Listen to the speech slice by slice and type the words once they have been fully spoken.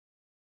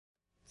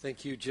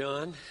Thank you,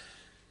 John,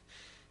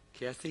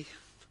 Kathy,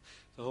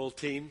 the whole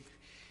team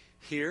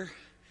here.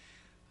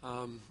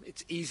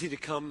 It's easy to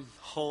come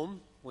home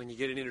when you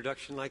get an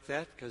introduction like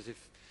that, because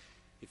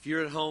if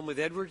you're at home with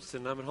Edwards,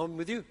 then I'm at home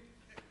with you.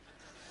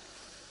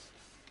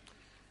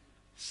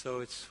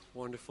 So it's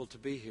wonderful to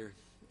be here.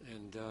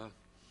 And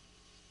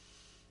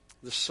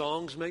the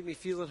songs make me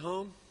feel at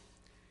home.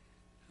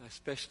 I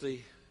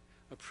especially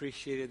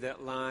appreciated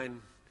that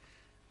line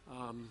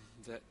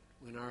that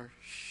when our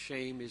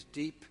shame is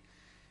deep,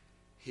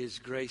 His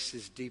grace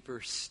is deeper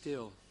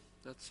still.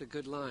 That's a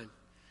good line.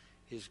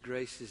 His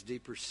grace is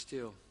deeper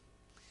still.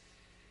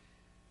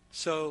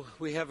 So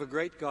we have a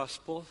great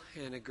gospel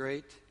and a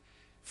great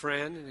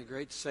friend and a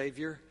great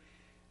Savior.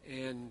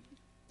 And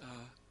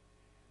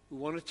we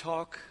want to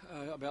talk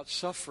about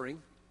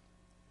suffering.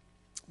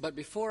 But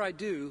before I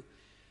do,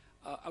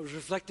 I was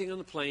reflecting on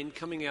the plane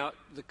coming out,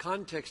 the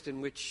context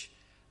in which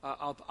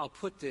I'll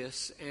put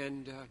this.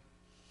 And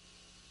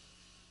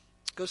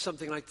it goes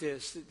something like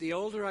this. The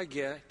older I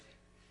get,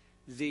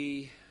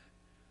 the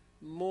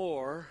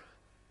more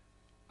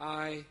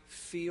I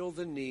feel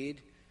the need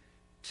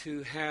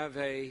to have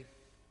a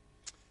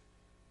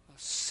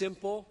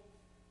simple,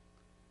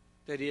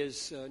 that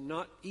is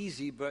not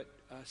easy, but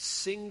a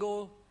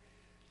single,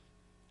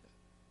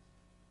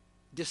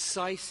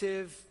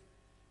 decisive,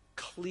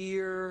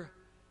 clear,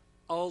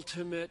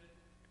 ultimate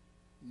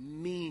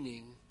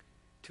meaning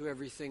to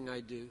everything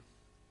I do.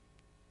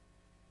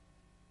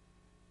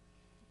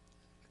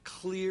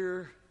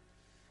 Clear,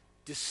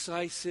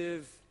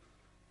 decisive,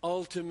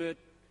 ultimate,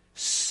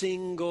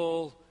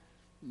 single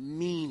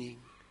meaning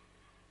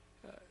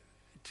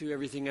to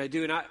everything I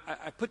do. And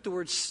I put the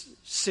word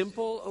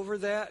simple over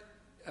that,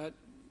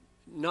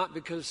 not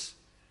because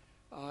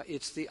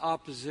it's the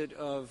opposite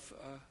of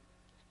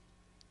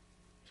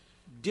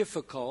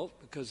difficult,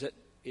 because it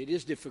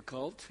is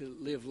difficult to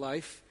live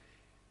life,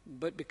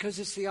 but because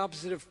it's the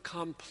opposite of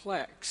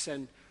complex.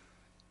 And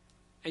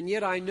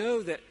yet I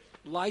know that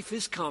life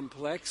is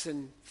complex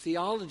and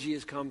theology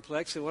is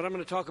complex, and what I'm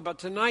going to talk about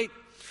tonight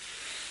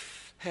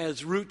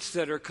has roots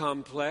that are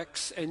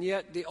complex, and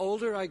yet the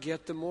older I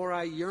get, the more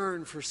I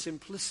yearn for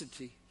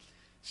simplicity.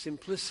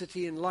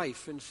 Simplicity in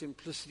life, and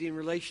simplicity in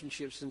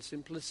relationships, and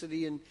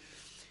simplicity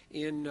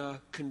in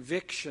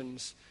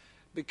convictions.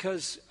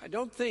 Because I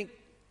don't think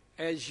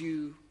as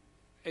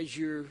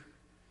your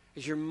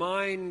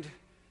mind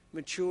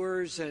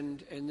matures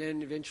and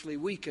then eventually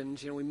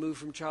weakens, we move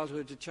from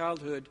childhood to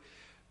childhood,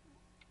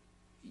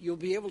 you'll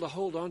be able to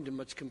hold on to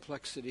much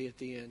complexity at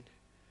the end.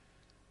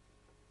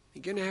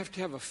 You're going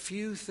to have a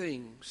few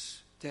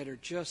things that are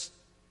just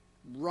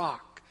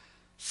rock,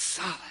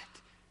 solid,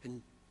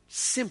 and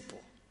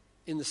simple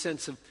in the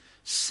sense of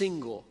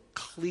single,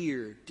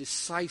 clear,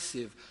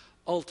 decisive,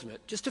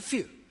 ultimate. Just a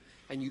few.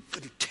 And you've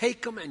got to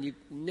take them, and you're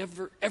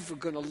never, ever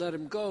going to let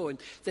them go. And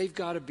they've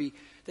got to be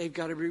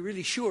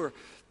really sure.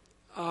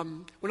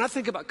 When I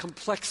think about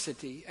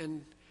complexity,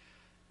 and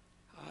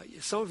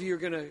some of you are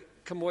going to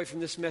come away from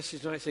this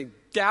message and I think,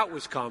 that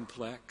was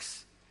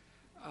complex.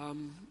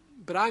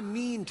 But I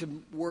mean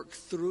to work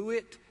through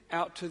it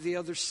out to the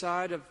other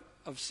side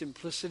of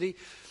simplicity.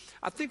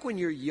 I think when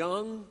you're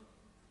young,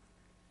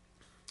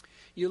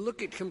 you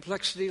look at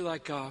complexity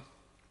like a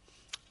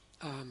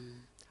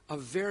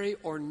very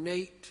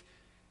ornate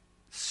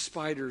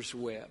spider's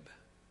web.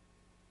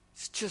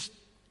 It's just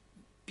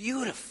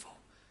beautiful.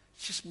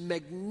 It's just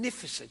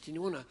magnificent. And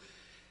you want to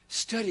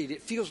study it.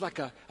 It feels like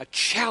a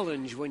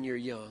challenge when you're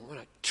young. You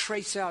want to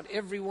trace out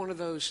every one of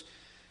those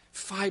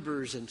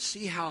fibers and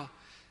see how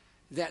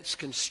that's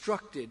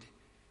constructed.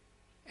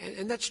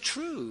 And that's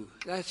true.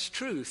 That's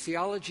true.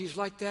 Theology is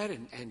like that,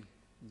 and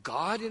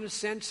God, in a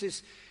sense,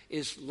 is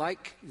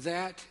like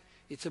that.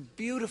 It's a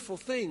beautiful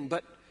thing.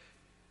 But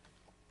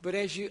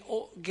as you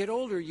get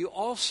older, you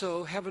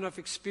also have enough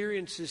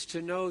experiences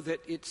to know that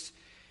it's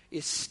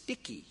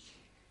sticky.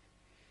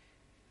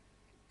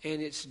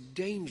 And it's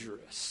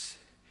dangerous.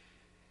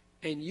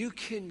 And you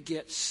can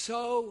get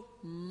so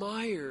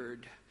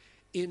mired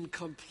in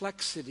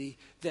complexity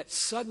that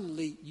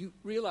suddenly you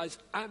realize,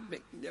 I may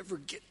never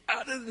get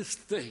out of this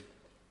thing.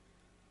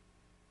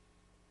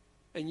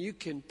 And you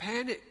can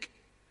panic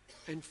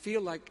and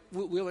feel like,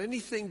 will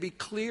anything be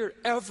clear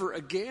ever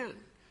again?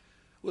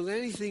 Will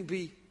anything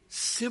be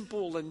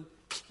simple and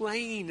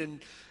plain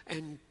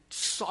and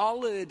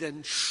solid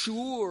and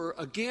sure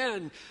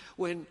again,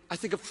 when I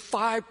think of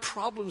 5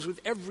 problems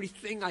with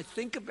everything I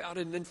think about,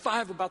 and then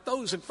 5 about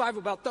those and 5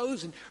 about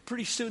those, and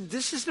pretty soon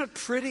this is not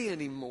pretty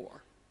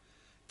anymore.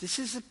 This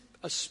is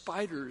a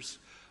spider's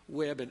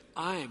web, and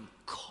I'm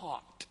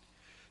caught.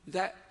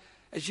 That,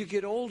 as you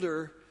get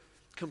older,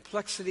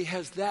 complexity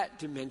has that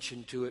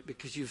dimension to it,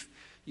 because you've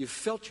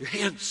felt your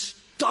hands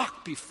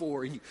stuck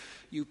before, and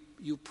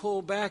you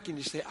pull back and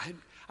you say,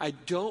 I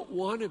don't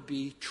want to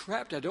be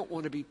trapped. I don't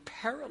want to be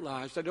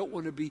paralyzed. I don't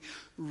want to be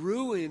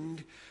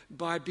ruined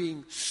by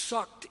being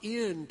sucked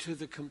into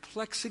the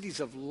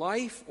complexities of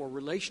life or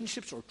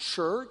relationships or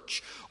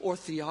church or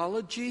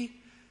theology.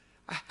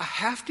 I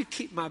have to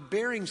keep my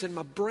bearings, and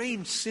my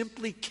brain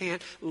simply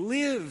can't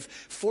live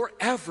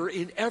forever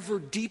in ever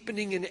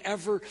deepening and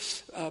ever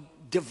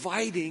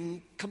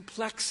dividing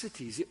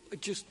complexities.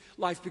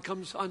 Life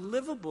becomes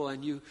unlivable,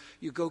 and you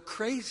go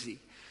crazy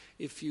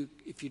if you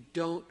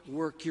don't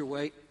work your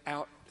way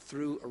out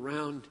through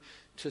around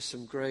to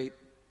some great,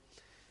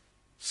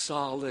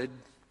 solid,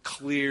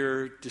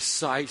 clear,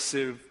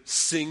 decisive,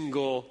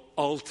 single,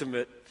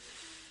 ultimate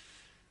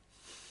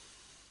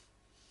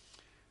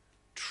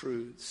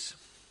truths.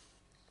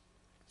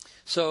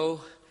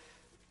 So,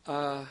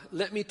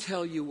 let me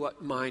tell you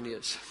what mine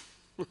is.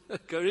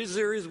 Because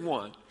there is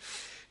one.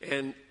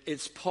 And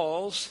it's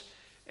Paul's,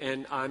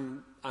 and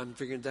I'm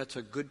figuring that's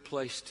a good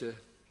place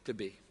to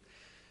be.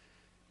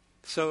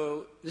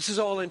 So, this is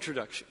all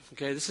introduction,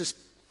 okay? This is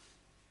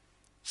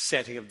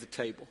setting of the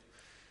table.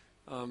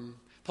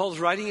 Paul's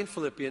writing in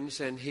Philippians,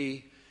 and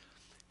he's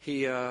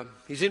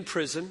in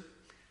prison,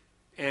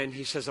 and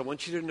he says, I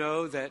want you to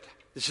know that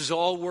this is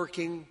all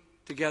working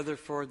together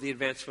for the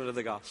advancement of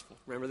the gospel.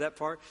 Remember that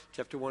part?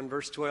 Chapter 1,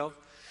 verse 12.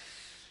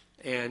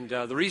 And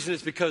the reason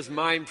is because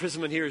my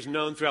imprisonment here is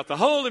known throughout the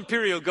whole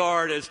imperial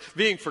guard as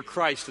being for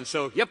Christ. And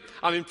so, yep,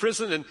 I'm in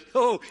prison, and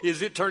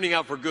is it turning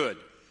out for good?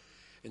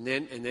 And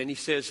then he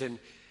says,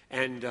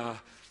 and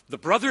the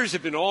brothers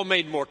have been all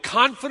made more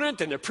confident,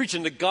 and they're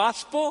preaching the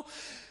gospel.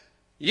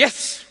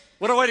 Yes,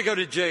 what a way to go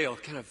to jail.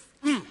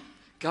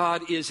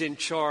 God is in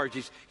charge.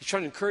 He's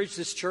trying to encourage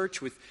this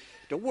church with,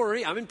 don't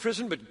worry, I'm in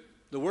prison, but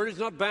the word is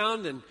not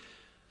bound.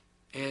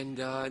 And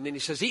then he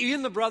says,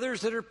 even the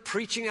brothers that are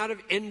preaching out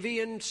of envy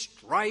and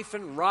strife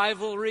and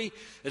rivalry,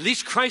 at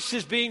least Christ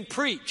is being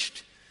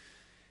preached.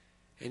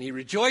 And he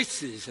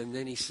rejoices. And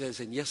then he says,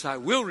 and yes, I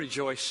will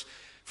rejoice,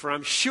 for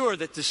I'm sure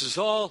that this is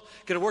all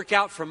going to work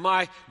out for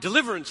my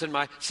deliverance and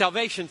my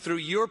salvation through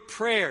your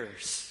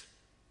prayers.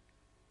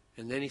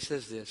 And then he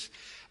says this,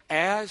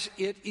 as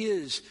it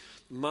is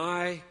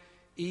my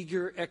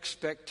eager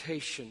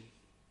expectation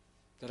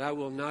that I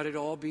will not at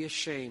all be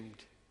ashamed,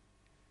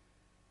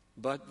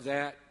 but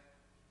that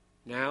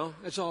now,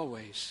 as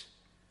always,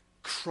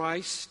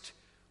 Christ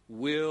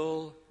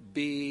will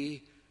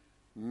be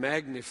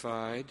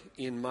magnified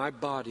in my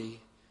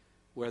body,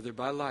 whether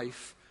by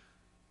life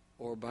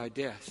or by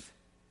death.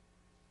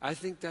 I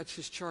think that's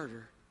his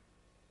charter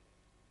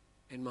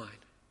and mine.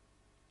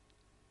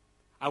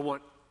 I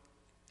want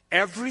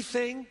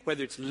everything,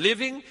 whether it's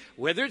living,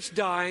 whether it's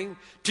dying,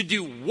 to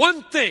do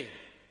one thing: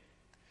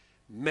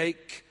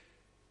 make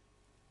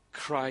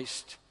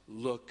Christ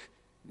look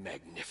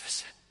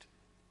magnificent.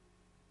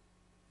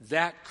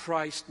 That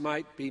Christ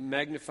might be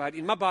magnified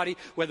in my body,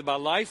 whether by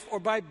life or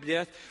by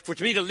death. For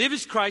to me to live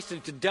is Christ,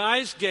 and to die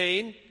is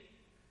gain.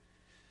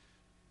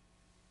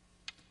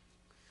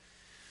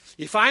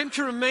 If I am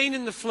to remain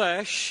in the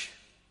flesh,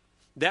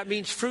 that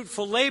means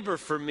fruitful labor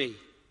for me.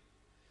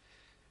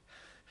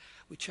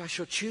 Which I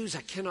shall choose,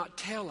 I cannot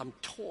tell. I'm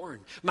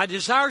torn. My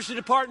desire is to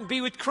depart and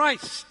be with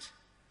Christ.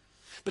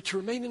 But to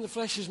remain in the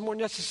flesh is more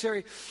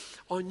necessary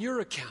on your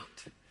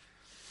account.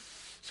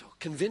 So,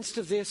 convinced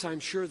of this, I'm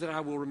sure that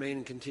I will remain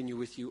and continue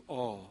with you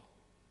all.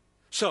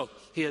 So,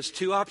 he has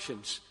two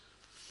options.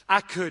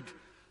 I could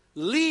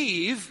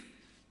leave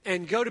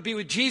and go to be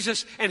with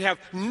Jesus and have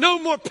no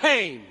more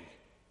pain,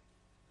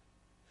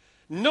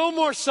 no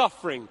more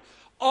suffering,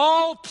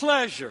 all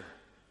pleasure.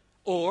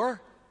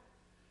 Or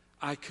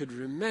I could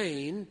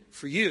remain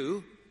for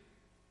you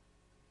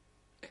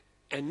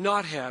and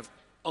not have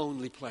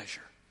only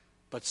pleasure,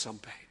 but some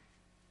pain.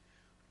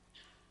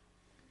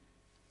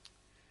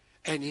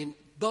 And in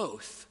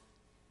both,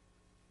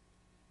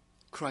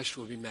 Christ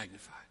will be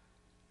magnified.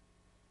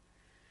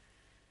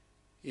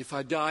 If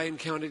I die and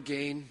count it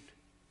gain,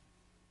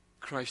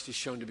 Christ is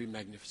shown to be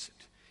magnificent.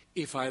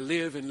 If I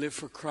live and live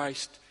for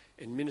Christ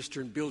and minister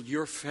and build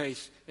your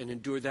faith and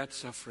endure that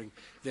suffering,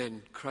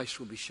 then Christ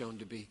will be shown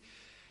to be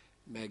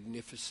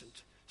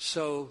magnificent.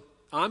 So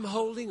I'm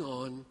holding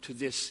on to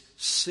this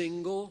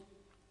single,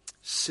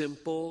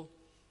 simple,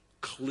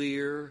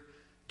 clear,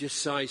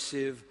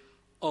 decisive,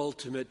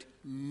 ultimate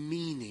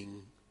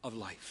meaning of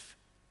life.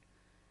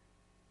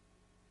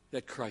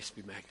 That Christ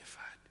be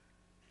magnified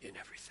in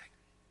everything.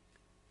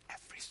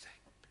 Everything.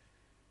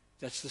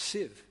 That's the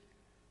sieve.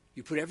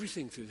 You put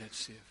everything through that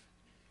sieve.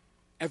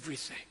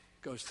 Everything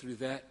goes through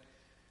that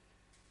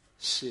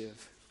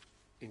sieve,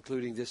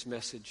 including this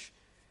message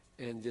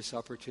and this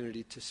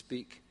opportunity to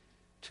speak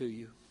to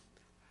you.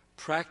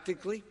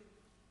 Practically,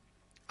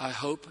 I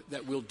hope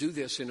that we'll do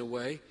this in a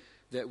way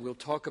that we'll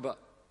talk about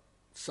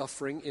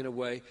suffering in a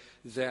way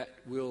that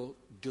will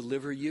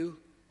deliver you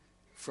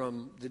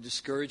from the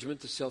discouragement,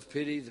 the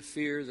self-pity, the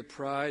fear, the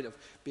pride of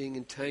being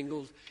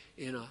entangled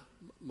in a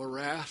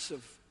morass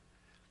of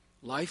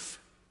life.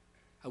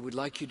 I would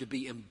like you to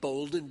be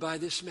emboldened by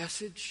this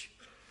message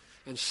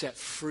and set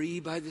free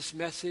by this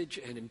message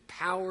and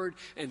empowered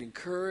and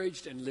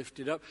encouraged and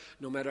lifted up,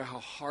 no matter how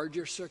hard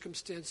your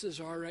circumstances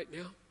are right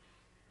now.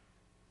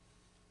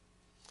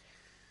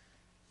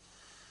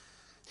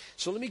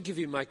 So let me give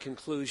you my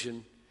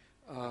conclusion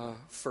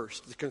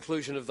first, the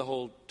conclusion of the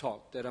whole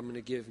talk that I'm going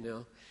to give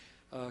now.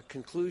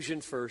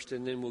 conclusion first,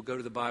 and then we'll go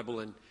to the Bible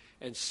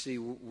and see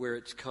where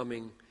it's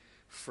coming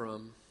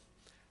from.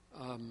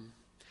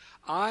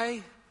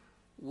 I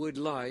would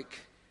like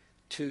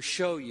to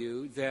show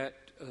you that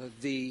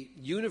the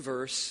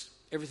universe,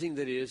 everything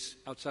that is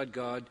outside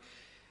God,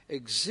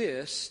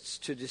 exists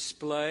to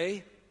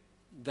display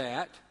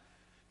that,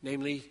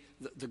 namely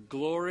the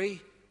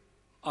glory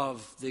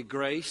of the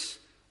grace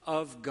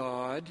of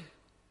God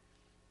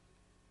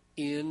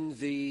in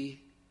the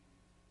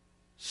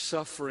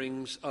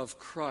sufferings of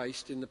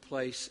Christ in the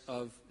place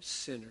of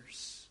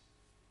sinners.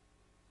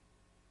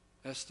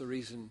 That's the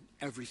reason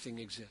everything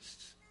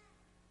exists.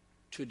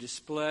 To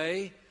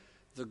display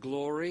the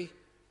glory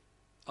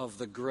of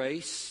the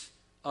grace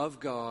of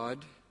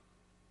God,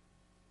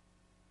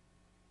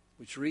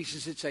 which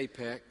reaches its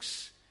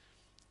apex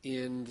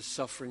in the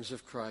sufferings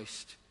of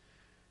Christ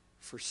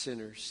for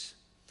sinners.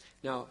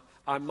 Now,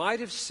 I might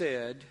have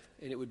said,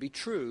 and it would be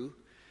true,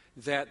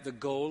 that the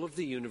goal of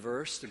the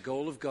universe, the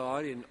goal of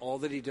God in all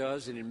that He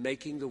does and in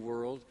making the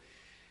world,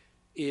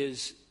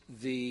 is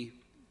the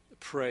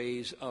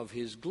praise of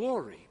His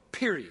glory,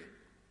 period.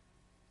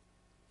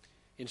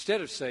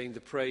 Instead of saying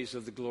the praise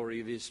of the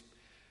glory of His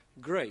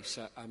grace,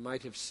 I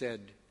might have said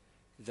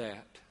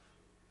that.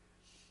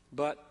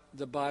 But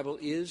the Bible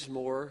is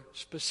more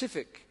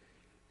specific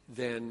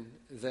than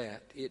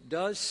that. It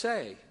does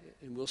say,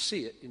 and we'll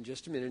see it in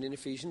just a minute in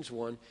Ephesians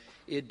 1,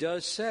 it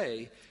does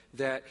say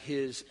that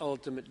His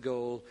ultimate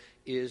goal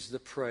is the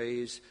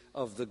praise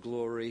of the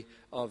glory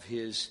of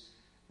His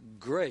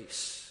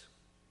grace.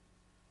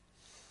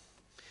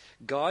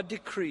 God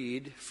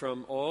decreed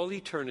from all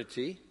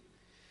eternity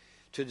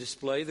to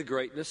display the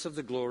greatness of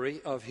the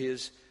glory of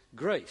His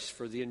grace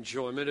for the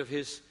enjoyment of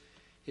His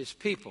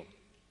people.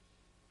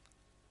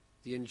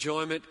 The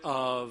enjoyment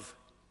of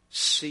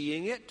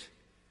seeing it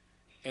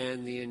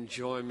and the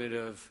enjoyment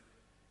of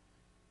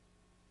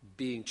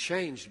being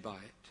changed by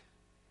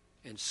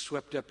it and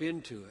swept up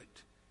into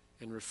it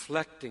and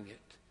reflecting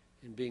it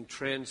and being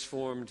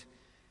transformed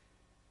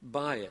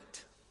by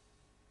it.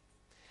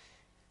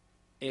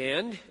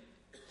 And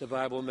the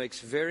Bible makes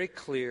very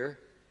clear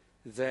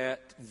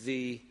that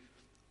the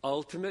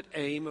ultimate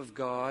aim of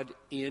God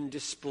in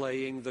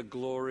displaying the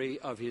glory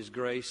of His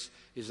grace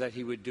is that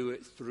He would do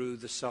it through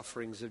the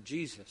sufferings of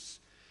Jesus.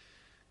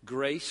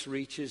 Grace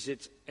reaches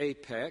its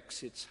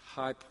apex, its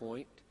high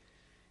point,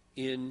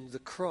 in the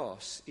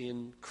cross,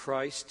 in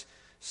Christ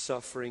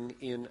suffering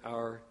in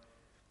our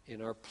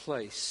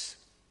place.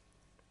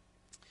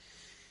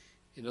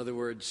 In other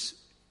words,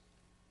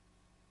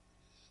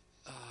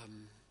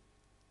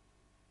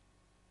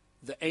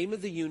 the aim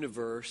of the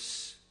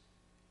universe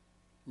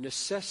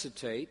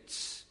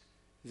necessitates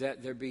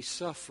that there be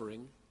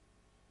suffering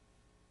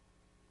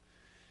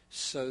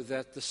so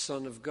that the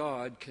Son of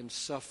God can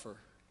suffer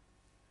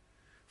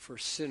for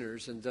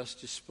sinners and thus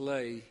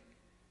display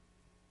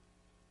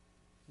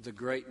the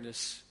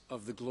greatness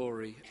of the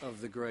glory of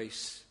the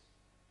grace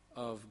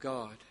of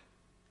God.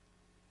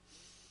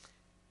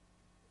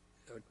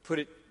 I would put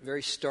it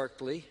very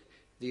starkly,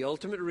 the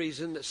ultimate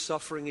reason that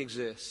suffering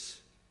exists,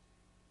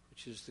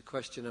 which is the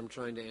question I'm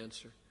trying to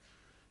answer,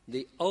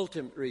 the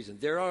ultimate reason.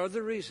 There are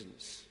other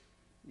reasons,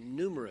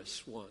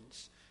 numerous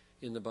ones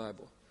in the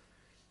Bible.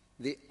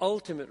 The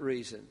ultimate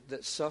reason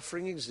that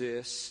suffering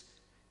exists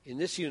in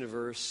this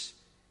universe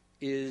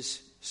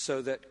is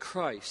so that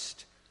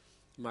Christ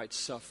might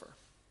suffer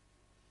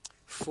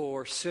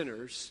for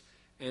sinners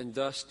and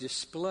thus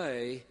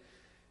display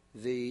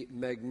the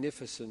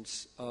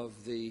magnificence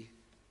of the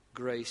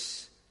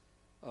grace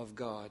of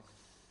God.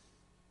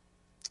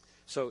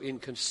 So in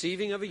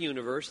conceiving of a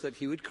universe that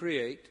He would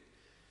create,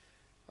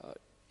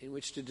 in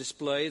which to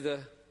display the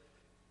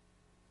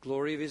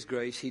glory of His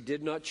grace, He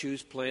did not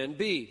choose plan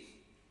B.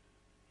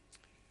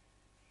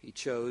 He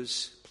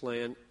chose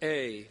plan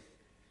A.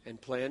 And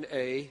plan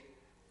A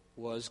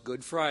was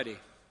Good Friday.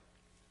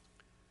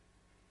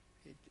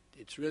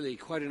 It's really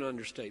quite an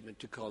understatement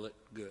to call it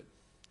good.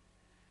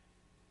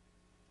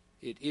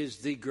 It is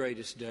the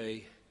greatest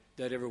day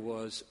that ever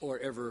was or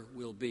ever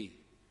will be.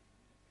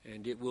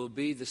 And it will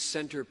be the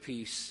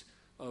centerpiece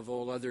of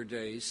all other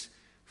days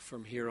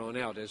from here on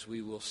out, as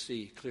we will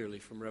see clearly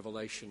from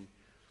Revelation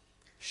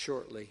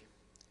shortly.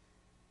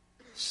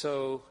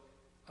 So,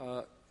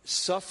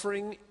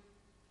 suffering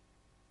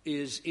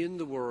is in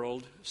the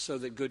world so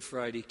that Good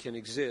Friday can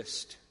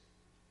exist.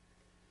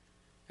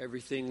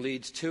 Everything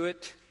leads to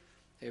it.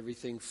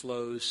 Everything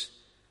flows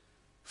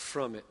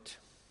from it.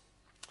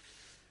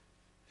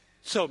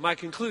 So, my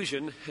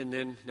conclusion, and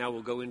then now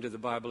we'll go into the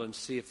Bible and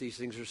see if these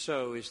things are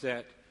so, is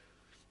that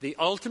the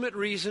ultimate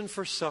reason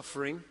for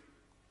suffering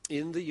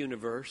in the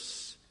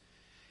universe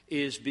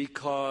is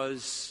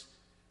because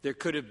there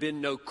could have been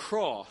no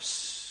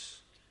cross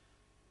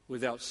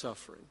without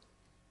suffering.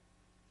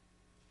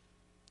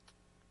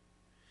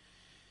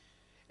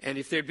 And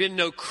if there had been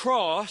no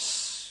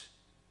cross,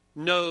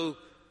 no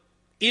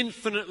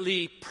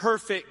infinitely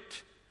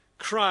perfect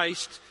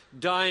Christ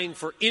dying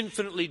for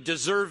infinitely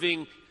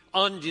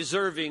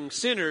undeserving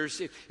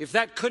sinners, if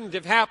that couldn't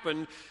have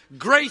happened,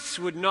 grace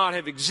would not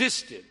have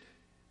existed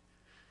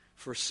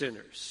for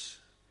sinners.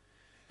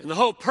 And the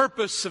whole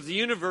purpose of the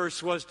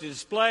universe was to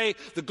display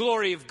the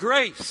glory of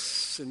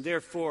grace, and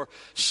therefore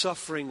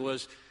suffering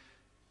was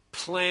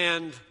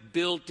planned,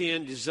 built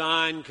in,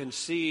 designed,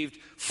 conceived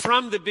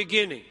from the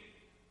beginning,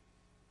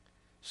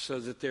 so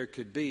that there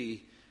could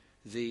be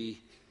the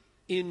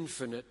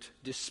infinite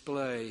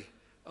display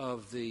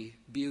of the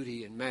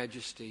beauty and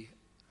majesty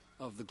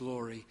of the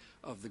glory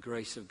of the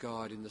grace of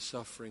God in the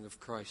suffering of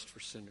Christ for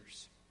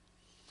sinners.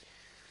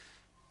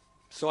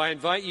 So I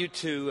invite you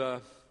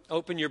to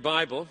open your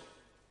Bible,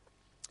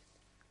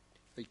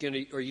 or you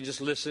can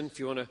just listen if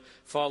you want to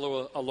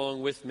follow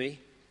along with me,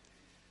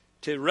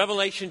 to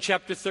Revelation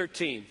chapter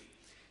 13.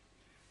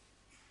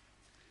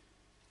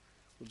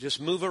 We'll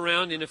just move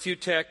around in a few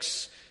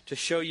texts to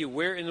show you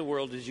where in the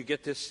world did you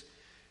get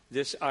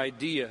this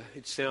idea.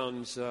 It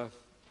sounds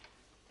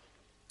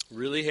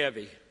really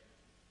heavy,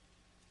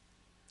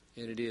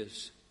 and it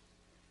is.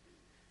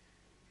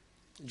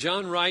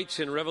 John writes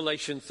in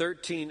Revelation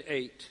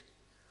 13:8,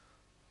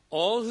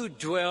 all who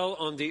dwell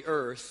on the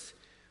earth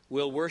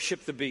will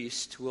worship the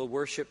beast,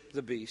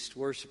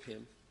 worship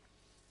him.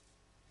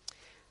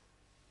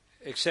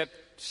 Except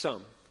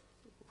some.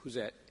 Who's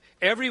that?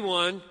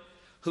 Everyone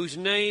whose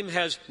name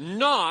has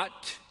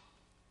not.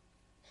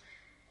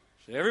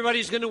 So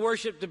everybody's going to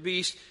worship the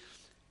beast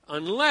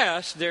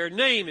unless their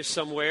name is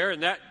somewhere,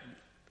 and that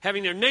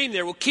having their name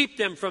there will keep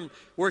them from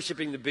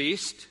worshiping the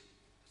beast.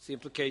 That's the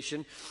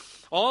implication.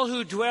 All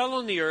who dwell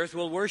on the earth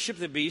will worship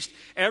the beast.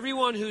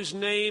 Everyone whose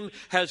name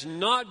has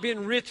not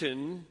been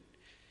written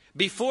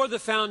before the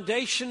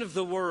foundation of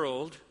the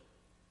world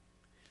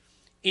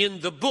in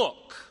the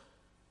book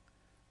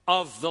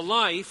of the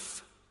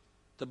life,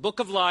 the book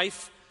of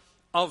life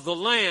of the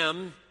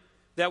Lamb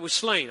that was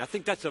slain. I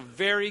think that's a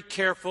very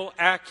careful,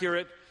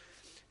 accurate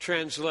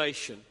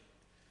translation.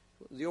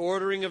 The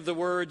ordering of the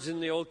words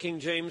in the Old King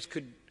James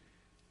could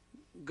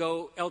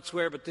go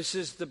elsewhere, but this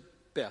is the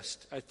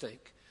best, I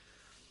think.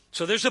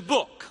 So there's a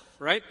book,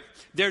 right?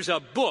 There's a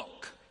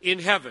book in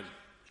heaven.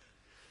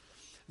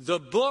 The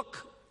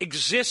book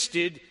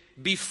existed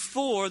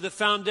before the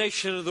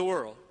foundation of the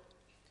world.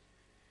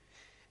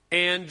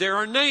 And there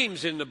are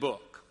names in the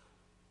book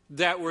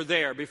that were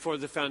there before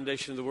the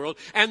foundation of the world.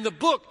 And the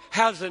book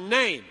has a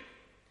name.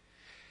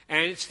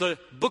 And it's the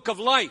book of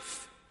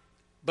life.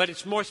 But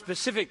it's more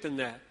specific than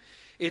that.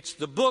 It's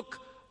the book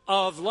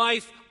of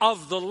life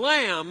of the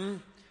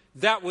Lamb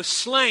that was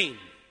slain.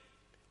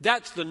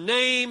 That's the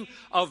name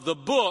of the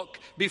book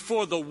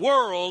before the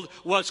world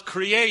was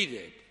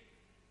created.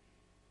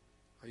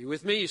 Are you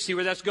with me? You see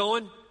where that's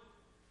going?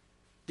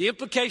 The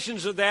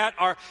implications of that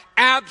are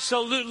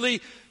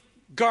absolutely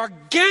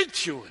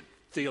gargantuan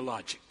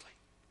theologically.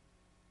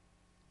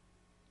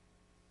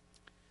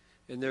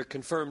 And they're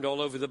confirmed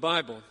all over the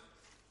Bible.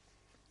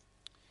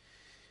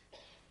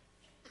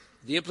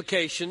 The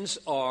implications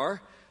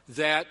are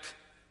that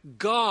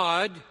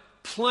God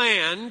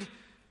planned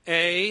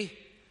a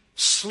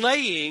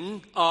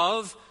slaying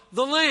of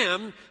the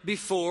Lamb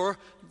before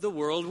the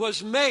world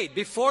was made,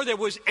 before there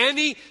was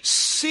any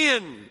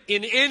sin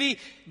in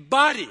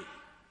anybody.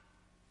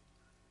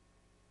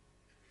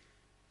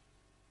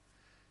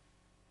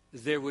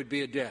 There would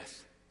be a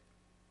death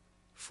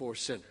for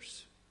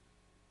sinners,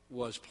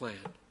 was planned.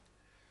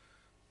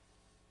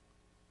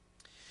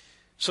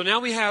 So now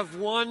we have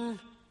one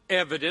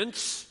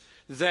evidence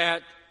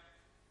that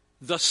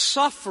the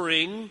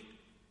suffering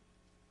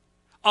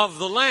of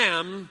the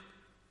Lamb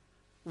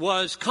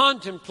was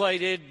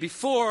contemplated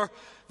before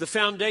the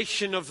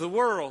foundation of the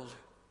world.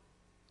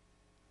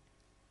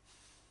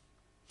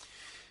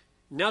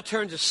 Now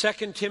turn to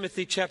 2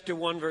 Timothy chapter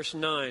 1, verse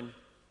 9.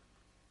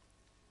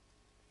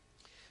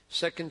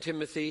 2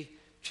 Timothy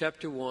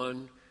chapter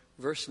 1,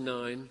 verse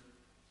 9.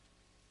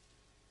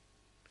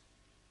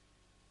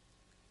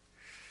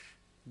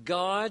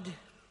 God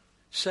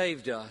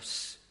saved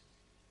us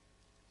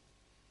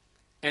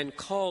and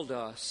called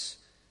us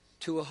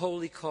to a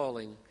holy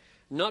calling,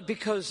 not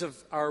because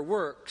of our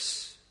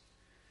works,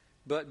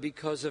 but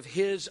because of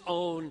His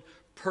own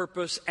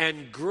purpose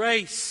and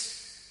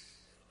grace,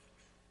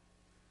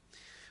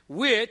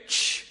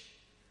 which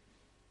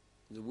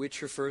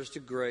refers to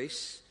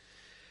grace,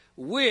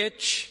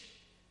 which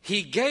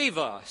He gave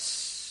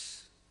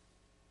us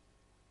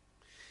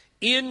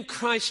in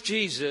Christ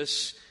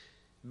Jesus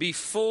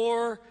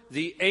before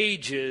the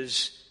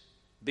ages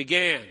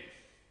began.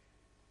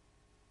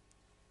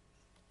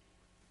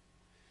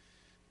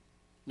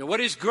 Now,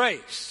 what is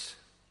grace?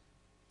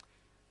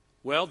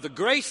 Well, the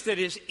grace that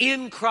is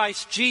in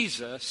Christ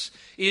Jesus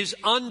is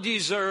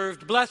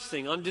undeserved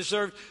blessing,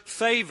 undeserved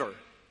favor.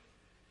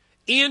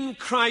 In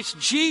Christ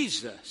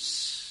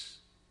Jesus,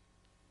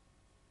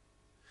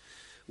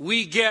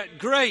 we get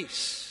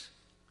grace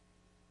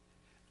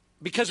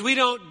because we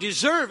don't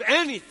deserve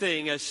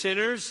anything as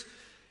sinners,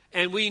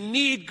 and we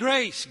need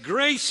grace.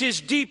 Grace is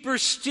deeper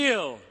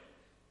still.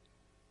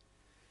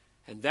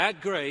 And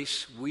that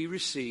grace we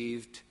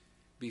received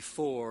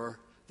before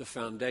the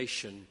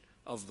foundation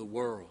of the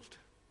world.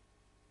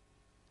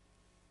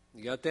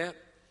 You got that?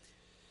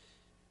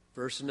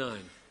 Verse 9.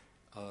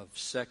 of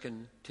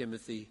 2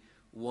 Timothy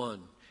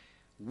 1,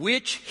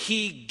 which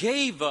he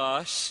gave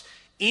us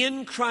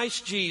in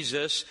Christ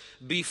Jesus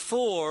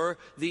before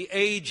the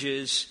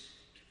ages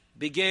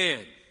began.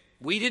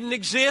 We didn't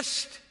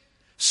exist.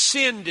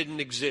 Sin didn't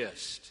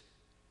exist.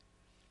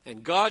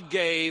 And God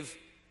gave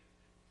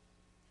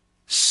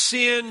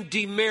sin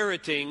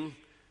demeriting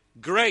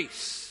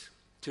grace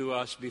to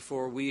us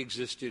before we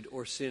existed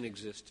or sin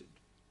existed.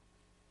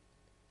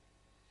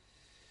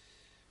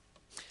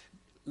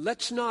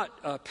 Let's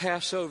not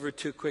pass over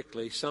too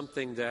quickly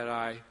something that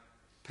I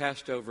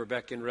passed over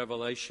back in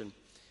Revelation.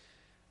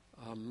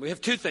 We have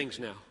two things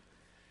now.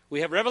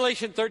 We have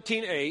Revelation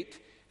 13:8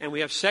 and we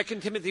have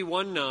 2 Timothy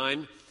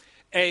 1:9,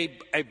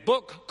 a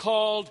book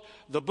called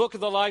the Book of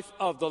the Life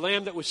of the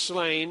Lamb that was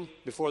slain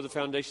before the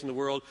foundation of the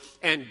world,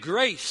 and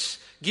grace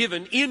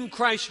given in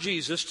Christ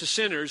Jesus to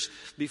sinners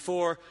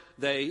before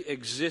they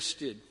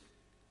existed.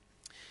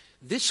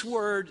 This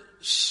word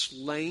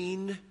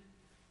slain,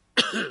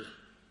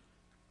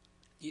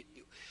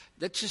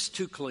 that's just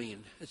too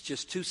clean. It's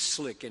just too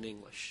slick in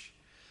English.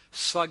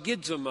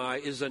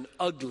 Sphagizomai is an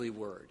ugly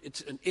word.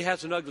 It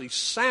has an ugly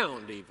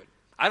sound even.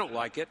 I don't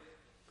like it.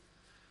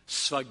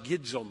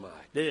 Sphagizomai.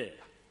 Blech.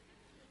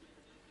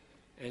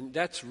 And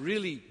that's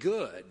really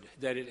good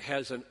that it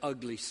has an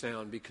ugly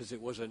sound because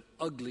it was an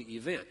ugly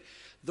event.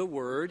 The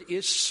word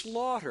is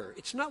slaughter.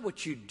 It's not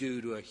what you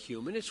do to a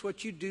human. It's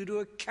what you do to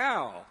a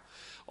cow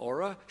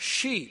or a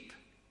sheep.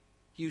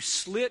 You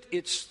slit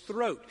its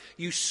throat.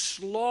 You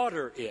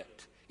slaughter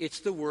it. It's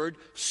the word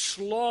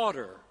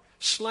slaughter.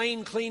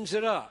 Slain cleans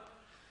it up.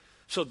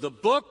 So the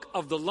book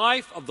of the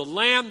life of the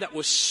Lamb that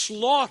was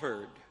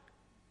slaughtered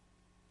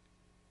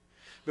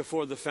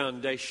before the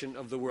foundation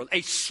of the world.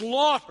 A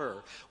slaughter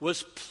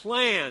was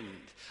planned.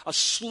 A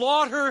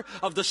slaughter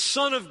of the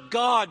Son of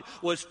God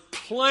was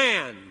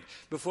planned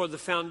before the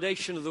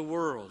foundation of the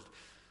world,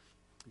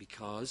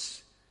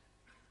 because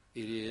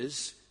it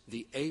is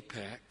the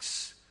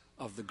apex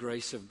of the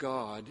grace of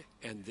God,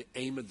 and the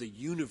aim of the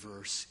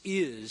universe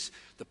is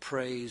the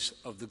praise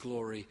of the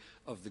glory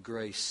of the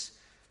grace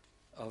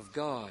of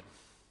God.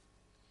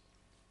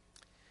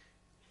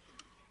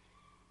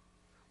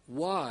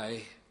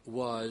 Why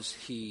was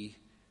he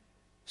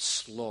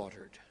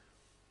slaughtered?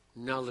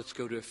 Now let's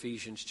go to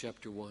Ephesians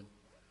chapter 1.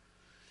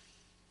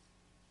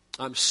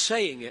 I'm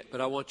saying it,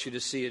 but I want you to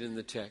see it in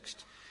the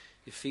text.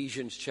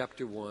 Ephesians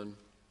chapter 1.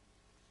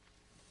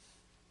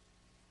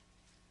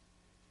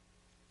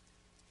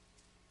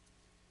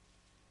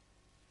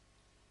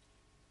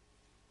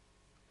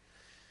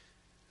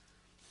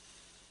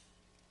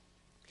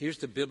 Here's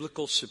the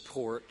biblical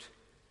support.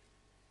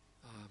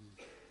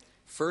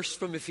 First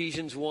from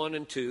Ephesians 1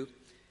 and 2,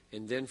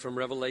 and then from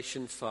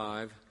Revelation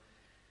 5,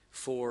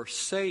 for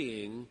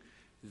saying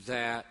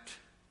that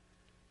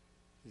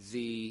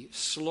the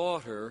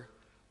slaughter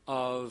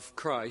of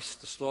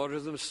Christ, the slaughter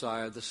of the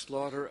Messiah, the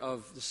slaughter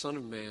of the Son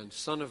of Man,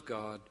 Son of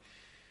God,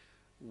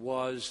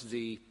 was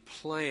the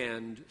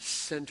planned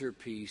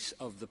centerpiece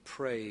of the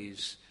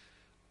praise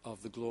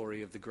of the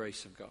glory of the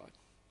grace of God.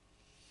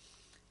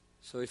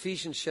 So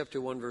Ephesians chapter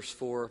 1, verse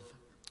 4, I'm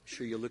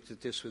sure you looked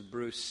at this with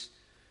Bruce.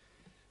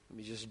 Let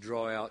me just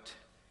draw out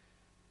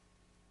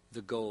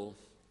the goal.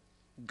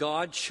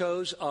 God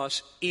chose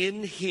us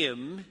in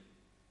Him,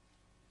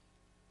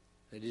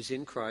 that is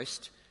in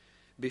Christ,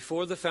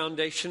 before the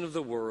foundation of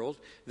the world,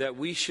 that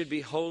we should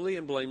be holy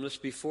and blameless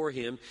before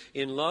Him.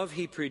 In love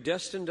He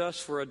predestined us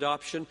for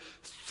adoption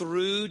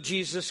through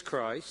Jesus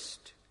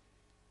Christ,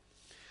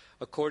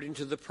 according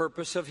to the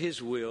purpose of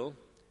His will.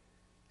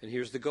 And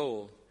here's the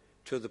goal: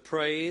 to the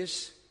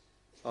praise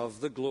of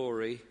the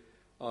glory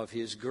of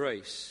His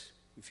grace.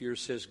 If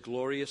yours says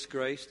glorious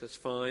grace, that's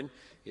fine.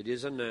 It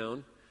is a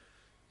noun.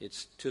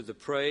 It's to the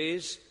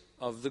praise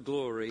of the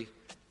glory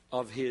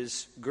of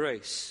His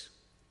grace.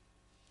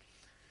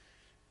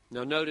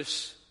 Now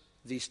notice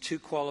these two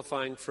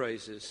qualifying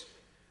phrases.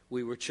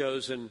 We were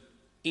chosen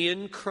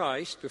in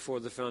Christ before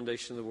the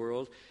foundation of the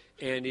world,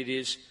 and it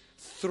is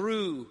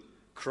through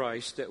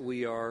Christ that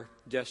we are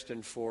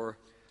destined for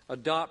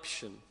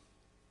adoption.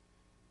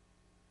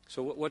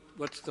 So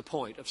what's the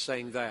point of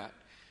saying that?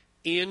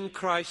 In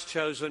Christ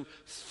chosen,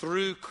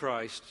 through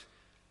Christ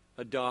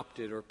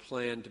adopted or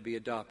planned to be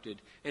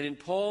adopted. And in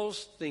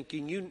Paul's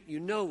thinking, you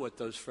know what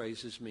those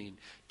phrases mean.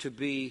 To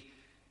be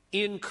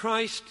in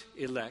Christ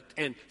elect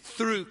and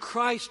through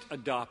Christ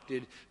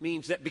adopted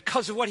means that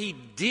because of what He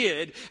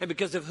did and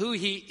because of who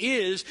He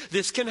is,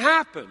 this can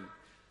happen.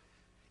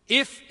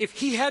 If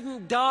He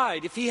hadn't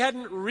died, if He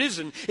hadn't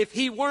risen, if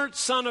He weren't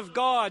Son of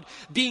God,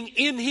 being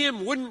in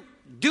Him wouldn't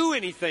do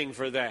anything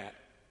for that.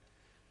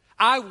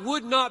 I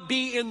would not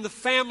be in the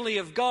family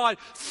of God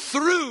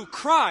through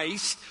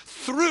Christ,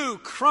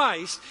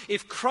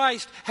 if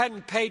Christ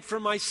hadn't paid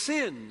for my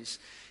sins,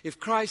 if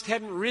Christ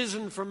hadn't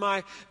risen for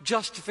my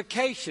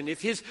justification,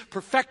 if His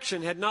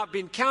perfection had not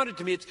been counted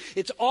to me.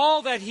 It's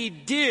all that He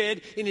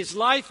did in His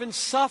life and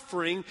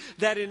suffering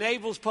that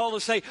enables Paul to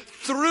say,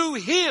 through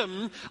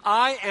Him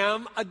I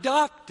am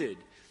adopted,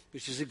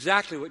 which is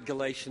exactly what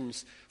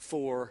Galatians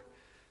 4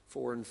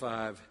 and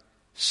 5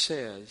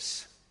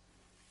 says.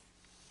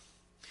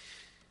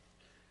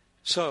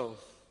 So,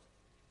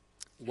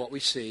 what we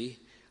see,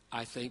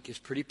 I think, is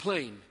pretty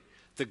plain.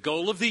 The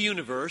goal of the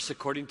universe,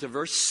 according to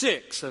verse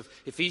 6 of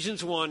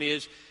Ephesians 1,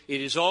 is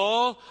it is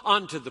all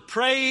unto the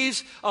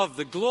praise of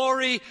the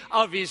glory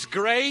of His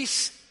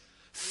grace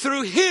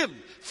through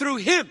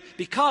Him,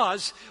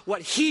 because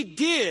what He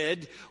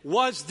did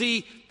was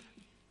the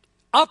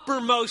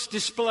uppermost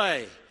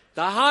display,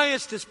 the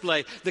highest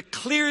display, the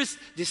clearest,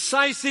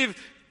 decisive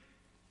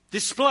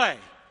display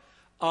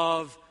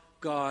of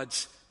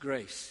God's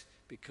grace,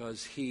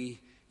 because He,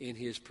 in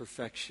His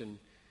perfection,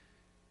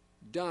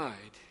 died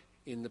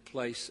in the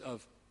place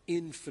of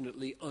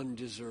infinitely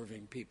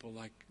undeserving people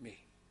like me.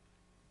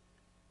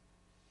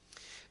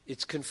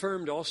 It's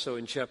confirmed also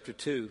in chapter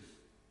 2.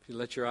 If you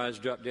let your eyes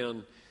drop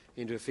down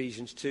into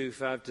Ephesians 2,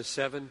 5 to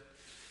 7,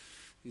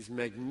 these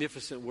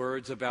magnificent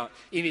words about,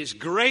 in His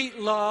great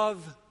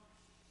love,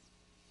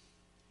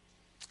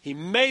 He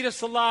made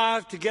us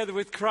alive together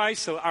with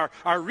Christ. So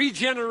our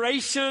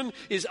regeneration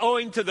is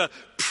owing to the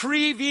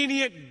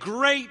prevenient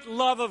great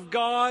love of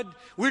God.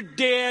 We're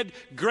dead.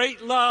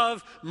 Great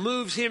love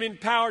moves Him in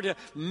power to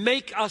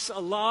make us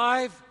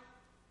alive.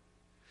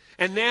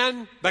 And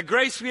then, by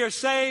grace we are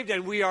saved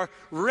and we are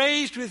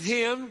raised with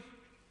Him.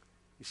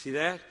 You see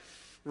that?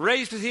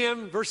 Raised with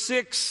Him, verse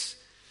 6,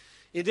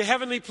 into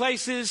heavenly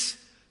places,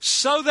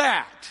 so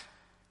that.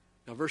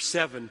 Now, verse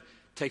 7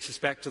 takes us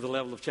back to the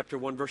level of chapter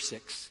 1, verse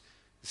 6.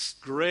 This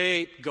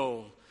great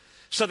goal.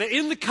 So that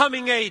in the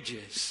coming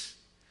ages,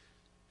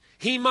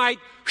 He might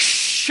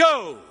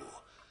show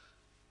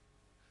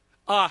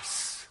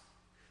us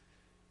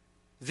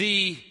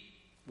the,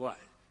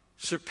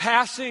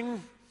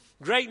 surpassing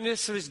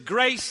greatness of His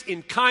grace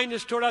in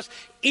kindness toward us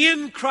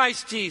in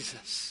Christ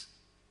Jesus.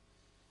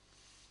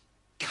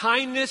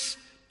 Kindness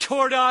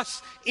toward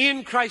us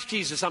in Christ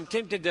Jesus. I'm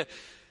tempted to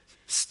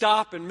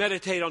stop and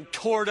meditate on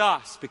toward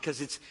us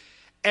because it's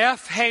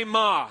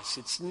F-Hamos.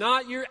 It's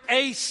not your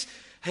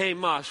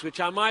ace-Hamos, which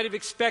I might have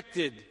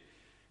expected.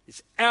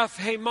 It's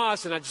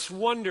F-Hamos, and I just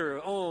wonder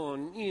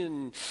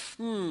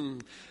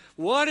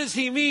what does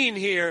he mean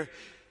here?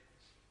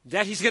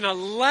 That He's going to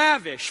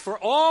lavish for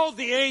all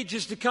the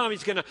ages to come.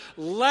 He's going to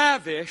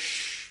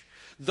lavish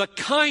the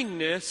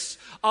kindness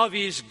of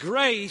His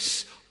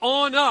grace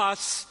on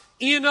us,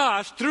 in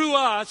us, through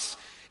us,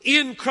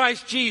 in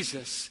Christ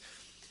Jesus.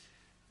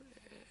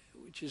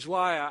 Which is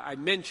why I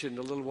mentioned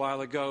a little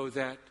while ago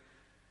that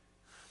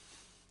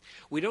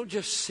we don't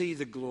just see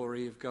the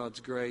glory of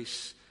God's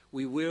grace.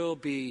 We will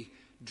be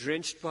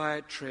drenched by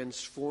it,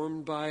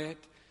 transformed by it,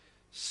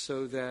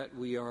 so that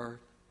we are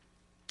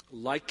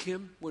like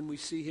Him when we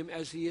see Him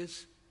as He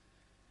is.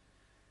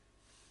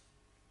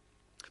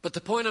 But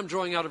the point I'm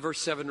drawing out of verse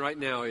 7 right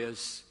now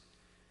is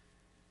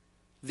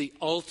the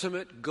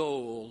ultimate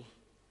goal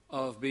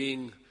of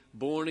being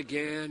born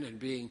again and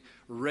being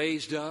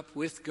raised up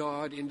with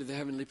God into the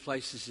heavenly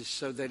places is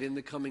so that in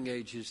the coming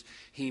ages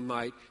He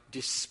might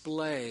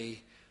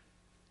display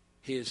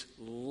His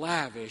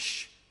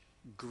lavish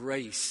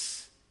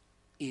grace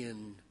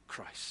in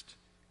Christ.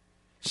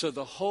 So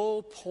the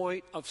whole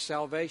point of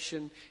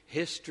salvation,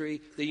 history,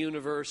 the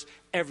universe,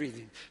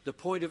 everything, the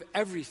point of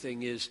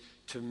everything is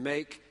to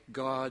make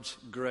God's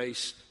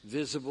grace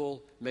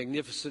visible,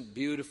 magnificent,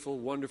 beautiful,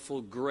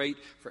 wonderful, great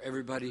for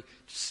everybody to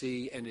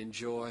see and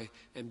enjoy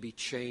and be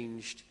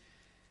changed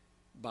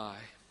by.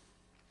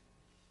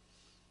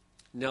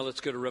 Now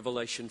let's go to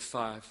Revelation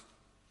 5.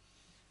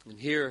 And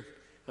here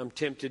I'm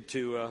tempted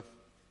to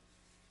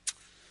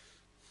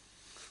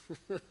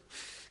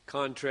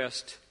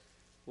contrast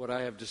what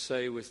I have to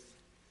say with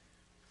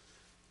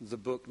the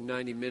book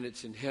 90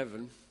 Minutes in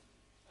Heaven.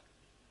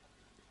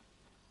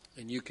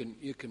 And you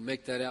can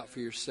make that out for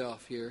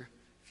yourself here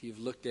if you've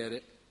looked at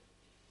it.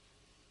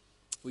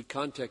 We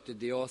contacted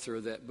the author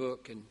of that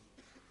book and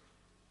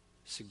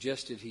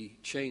suggested he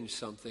change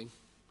something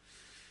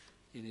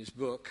in his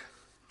book,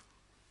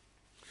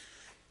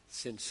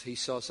 since he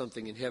saw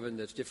something in heaven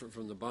that's different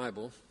from the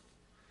Bible,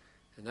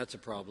 and that's a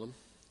problem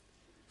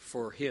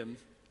for him,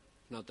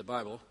 not the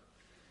Bible.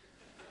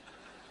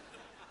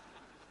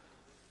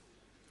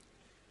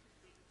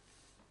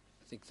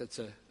 I think that's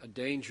a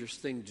dangerous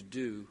thing to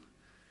do,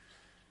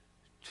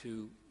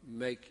 to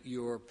make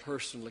your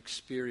personal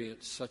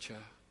experience such a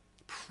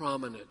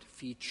prominent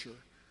feature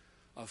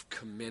of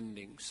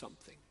commending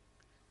something,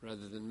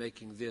 rather than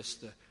making this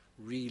the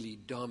really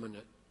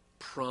dominant,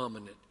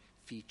 prominent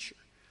feature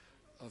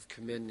of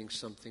commending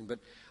something. But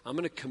I'm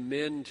going to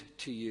commend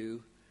to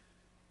you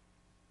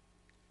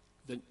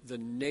the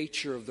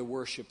nature of the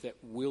worship that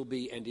will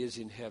be and is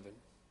in heaven.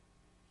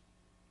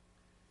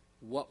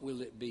 What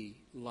will it be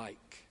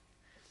like?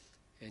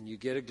 And you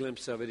get a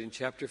glimpse of it in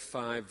chapter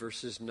 5,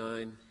 verses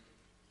 9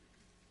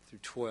 through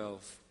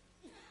 12.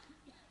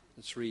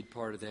 Let's read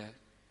part of that.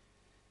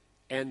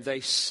 And they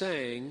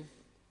sang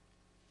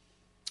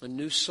a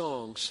new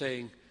song,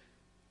 saying,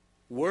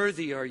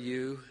 "Worthy are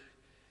you,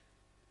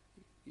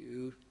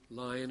 you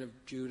Lion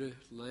of Judah,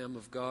 Lamb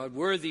of God.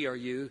 Worthy are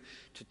you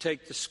to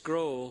take the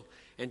scroll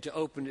and to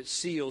open its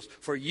seals.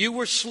 For you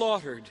were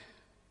slaughtered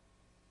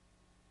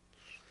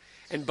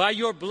And by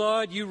your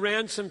blood you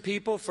ransomed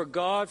people for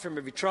God from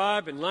every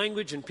tribe and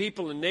language and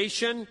people and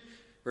nation.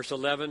 Verse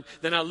 11,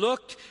 then I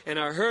looked and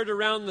I heard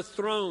around the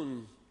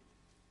throne,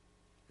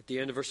 at the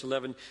end of verse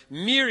 11,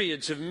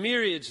 myriads of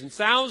myriads and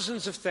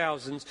thousands of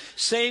thousands,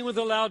 saying with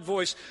a loud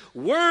voice,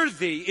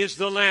 worthy is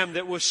the Lamb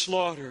that was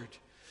slaughtered,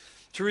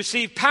 to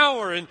receive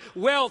power and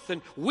wealth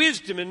and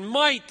wisdom and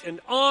might and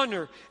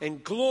honor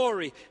and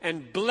glory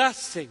and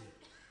blessing.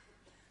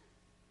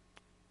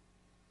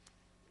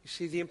 You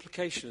see the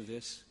implication of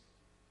this?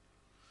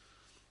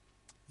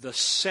 The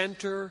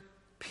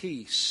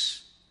centerpiece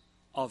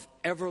of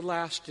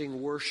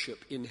everlasting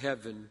worship in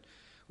heaven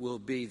will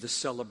be the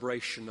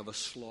celebration of a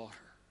slaughter.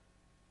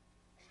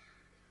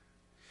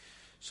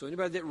 So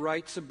anybody that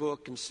writes a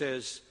book and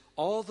says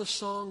all the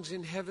songs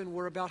in heaven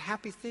were about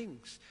happy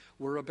things,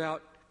 were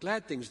about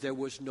glad things, there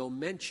was no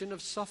mention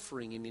of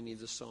suffering in any of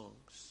the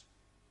songs,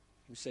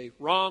 you say,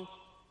 wrong.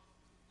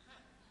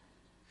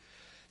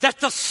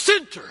 That's the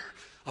center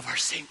of our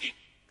singing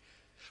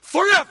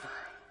forever.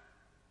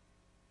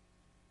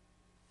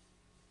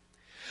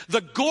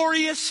 The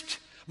goriest,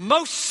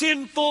 most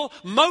sinful,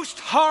 most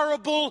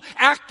horrible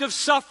act of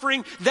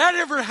suffering that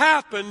ever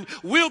happened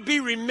will be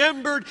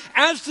remembered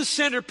as the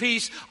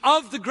centerpiece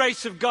of the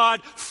grace of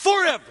God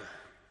forever.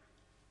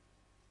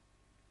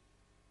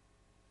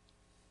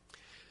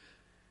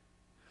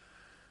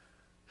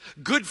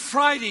 Good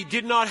Friday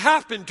did not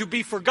happen to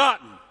be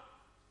forgotten.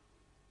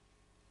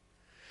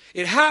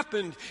 It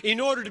happened in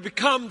order to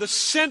become the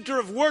center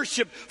of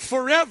worship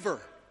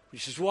forever,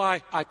 which is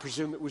why I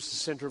presume it was the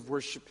center of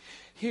worship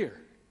here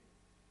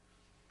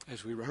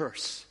as we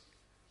rehearse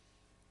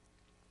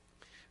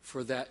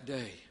for that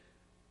day.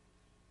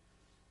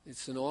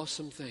 It's an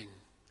awesome thing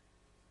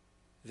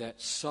that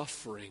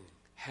suffering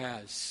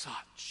has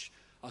such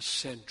a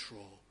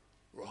central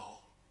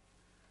role.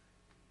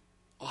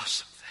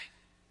 Awesome thing.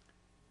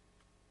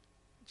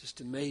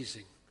 Just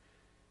amazing.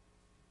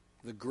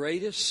 The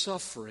greatest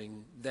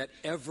suffering that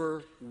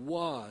ever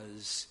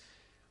was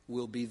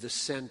will be the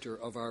center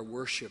of our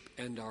worship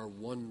and our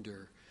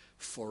wonder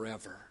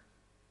forever.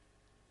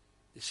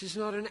 This is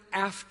not an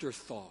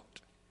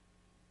afterthought.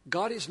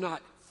 God is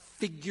not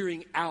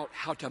figuring out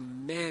how to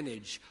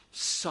manage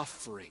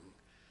suffering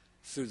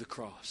through the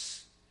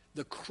cross.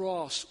 The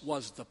cross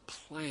was the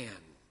plan,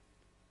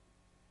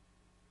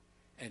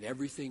 and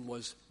everything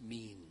was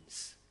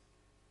means,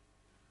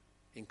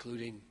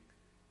 including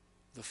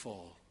the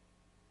fall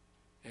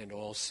and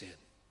all sin.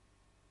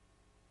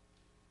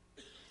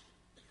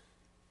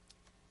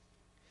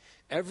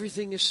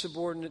 Everything is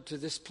subordinate to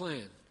this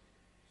plan.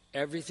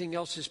 Everything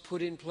else is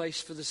put in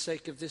place for the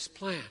sake of this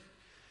plan,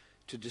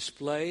 to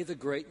display the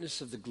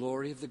greatness of the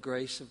glory of the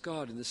grace of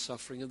God in the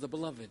suffering of the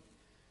beloved.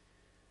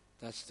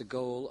 That's the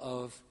goal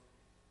of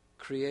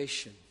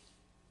creation.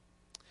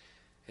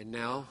 And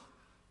now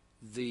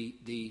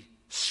the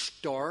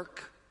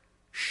stark,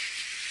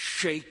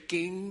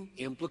 shaking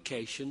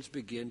implications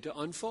begin to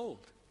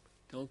unfold,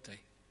 don't they?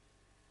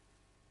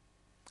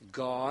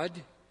 God,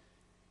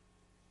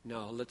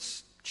 now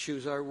let's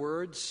choose our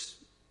words,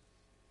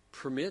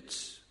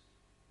 permits,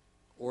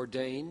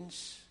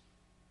 ordains.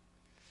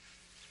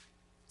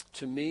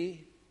 To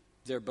me,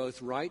 they're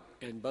both right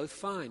and both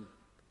fine.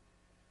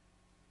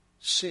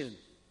 Sin,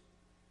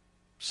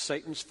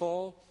 Satan's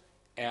fall,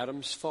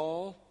 Adam's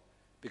fall,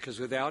 because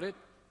without it,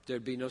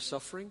 there'd be no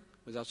suffering.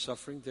 Without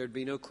suffering, there'd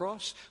be no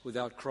cross.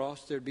 Without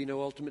cross, there'd be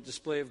no ultimate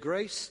display of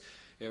grace.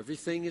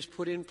 Everything is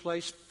put in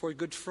place for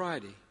Good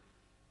Friday.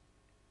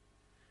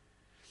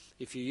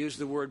 If you use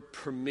the word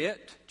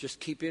permit,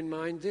 just keep in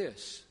mind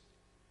this.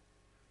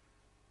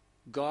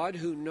 God,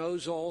 who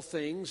knows all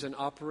things and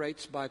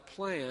operates by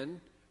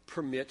plan,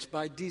 permits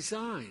by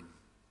design.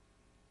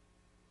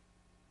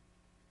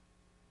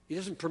 He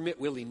doesn't permit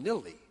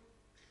willy-nilly.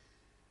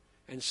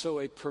 And so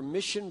a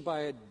permission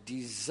by a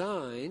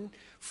design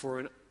for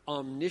an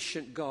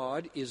omniscient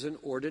God is an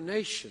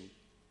ordination.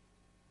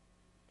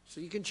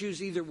 So you can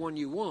choose either one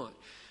you want.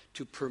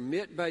 To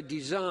permit by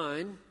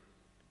design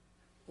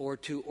or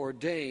to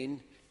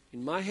ordain,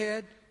 in my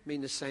head,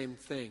 mean the same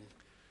thing.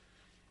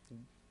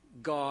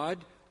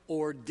 God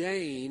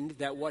ordained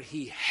that what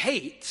he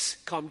hates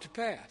come to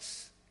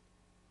pass,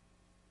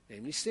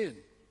 namely sin.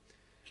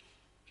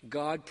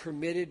 God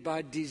permitted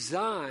by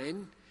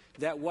design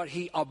that what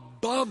he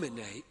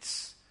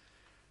abominates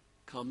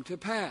come to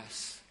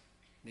pass,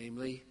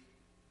 namely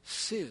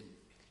sin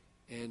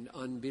and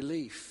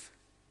unbelief.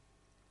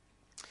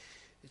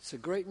 It's a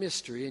great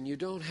mystery, and you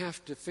don't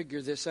have to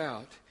figure this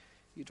out.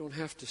 You don't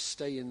have to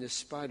stay in this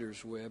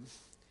spider's web.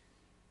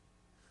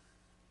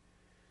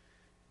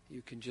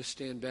 You can just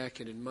stand back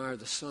and admire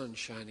the sun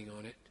shining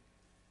on it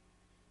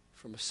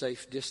from a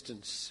safe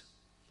distance.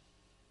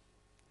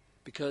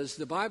 Because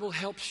the Bible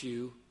helps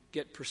you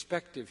get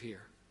perspective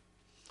here.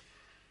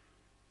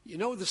 You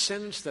know the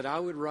sentence that I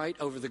would write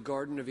over the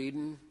Garden of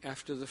Eden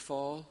after the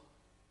fall?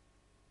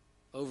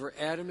 Over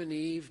Adam and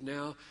Eve,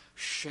 now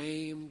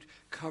shamed,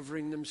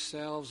 covering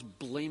themselves,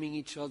 blaming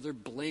each other,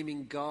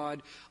 blaming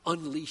God,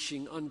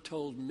 unleashing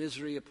untold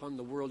misery upon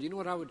the world. You know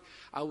what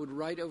I would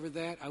write over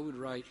that? I would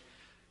write,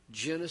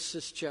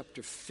 Genesis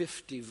chapter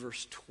 50,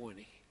 verse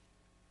 20.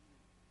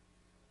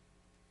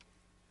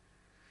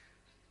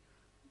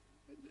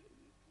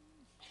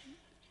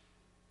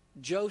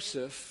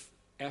 Joseph,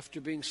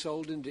 after being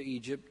sold into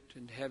Egypt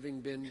and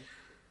having been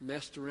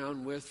messed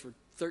around with for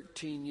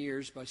 13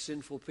 years by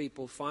sinful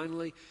people,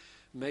 finally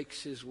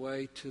makes his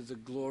way to the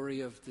glory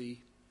of the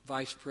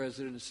vice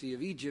presidency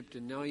of Egypt,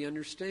 and now he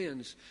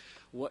understands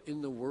what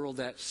in the world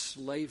that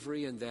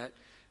slavery and that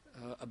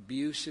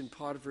abuse in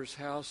Potiphar's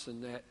house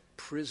and that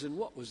prison,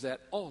 what was that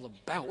all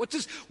about? What's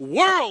this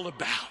world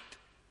about?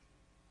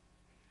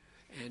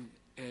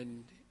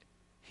 And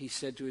he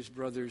said to his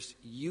brothers,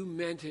 you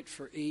meant it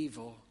for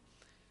evil,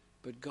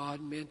 but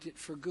God meant it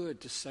for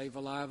good, to save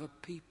alive a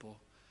people.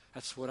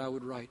 That's what I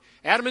would write.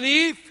 Adam and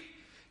Eve,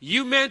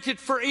 you meant it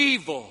for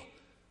evil.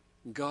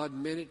 God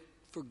meant it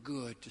for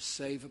good, to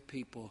save a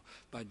people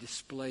by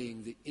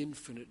displaying the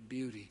infinite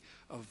beauty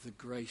of the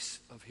grace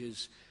of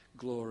his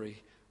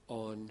glory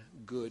on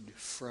Good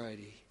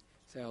Friday,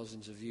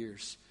 thousands of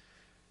years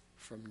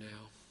from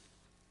now.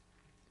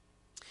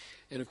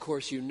 And of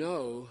course, you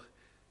know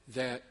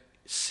that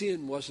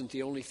sin wasn't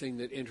the only thing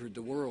that entered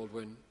the world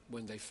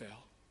when they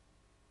fell.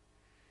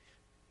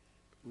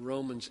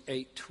 Romans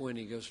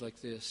 8:20 goes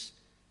like this.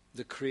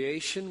 The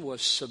creation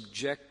was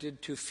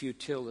subjected to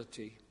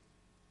futility,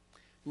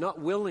 not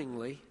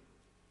willingly,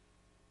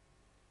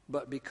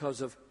 but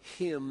because of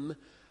him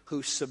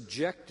who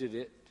subjected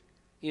it,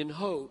 in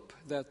hope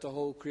that the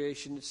whole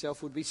creation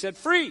itself would be set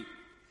free.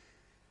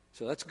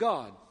 So that's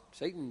God.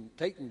 Satan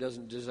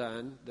doesn't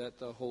design that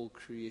the whole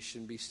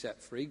creation be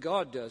set free.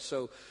 God does.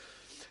 So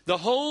the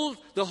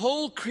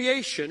whole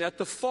creation at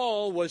the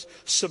fall was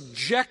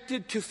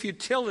subjected to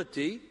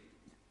futility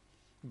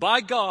by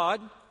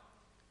God,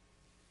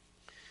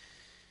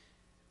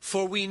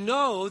 for we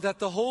know that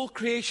the whole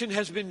creation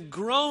has been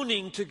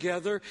groaning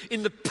together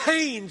in the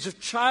pains of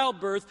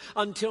childbirth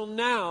until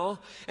now.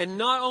 And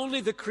not only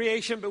the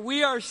creation, but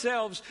we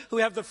ourselves who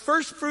have the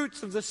first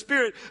fruits of the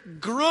Spirit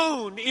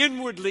groan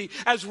inwardly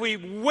as we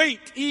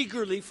wait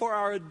eagerly for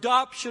our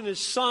adoption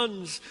as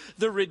sons,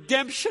 the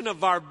redemption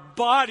of our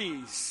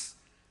bodies.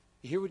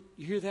 You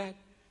hear that?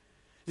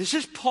 This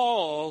is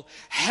Paul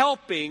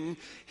helping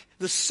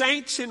the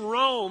saints in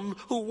Rome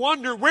who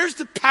wonder, where's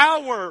the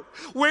power?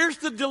 Where's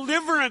the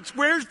deliverance?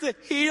 Where's the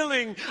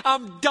healing?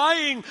 I'm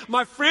dying.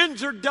 My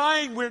friends are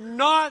dying. We're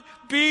not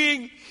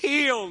being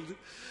healed.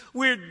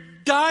 We're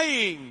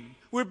dying.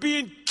 We're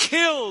being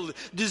killed.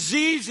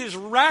 Disease is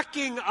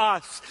racking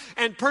us,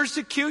 and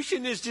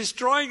persecution is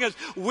destroying us.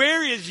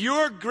 Where is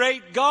your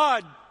great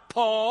God,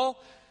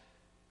 Paul?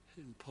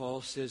 And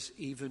Paul says,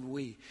 even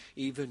we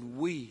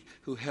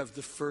who have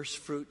the first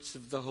fruits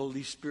of the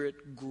Holy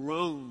Spirit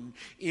groan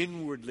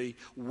inwardly,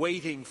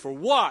 waiting for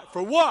what?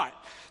 For what?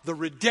 The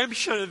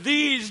redemption of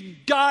these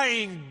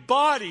dying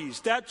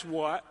bodies. That's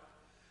what.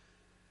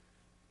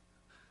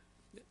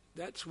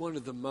 That's one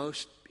of the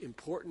most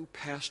important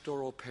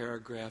pastoral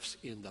paragraphs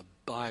in the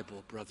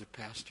Bible, brother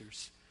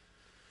pastors.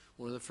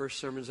 One of the first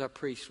sermons I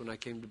preached when I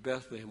came to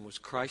Bethlehem was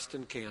Christ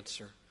and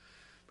Cancer,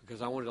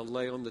 because I wanted to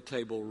lay on the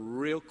table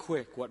real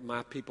quick what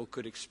my people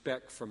could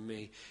expect from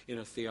me in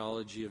a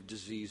theology of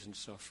disease and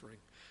suffering.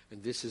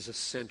 And this is a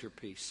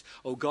centerpiece.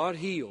 Oh, God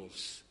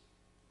heals.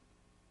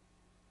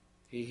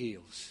 He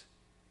heals.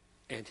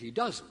 And He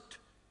doesn't.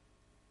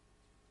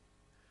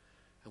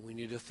 And we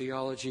need a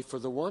theology for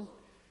the one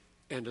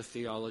and a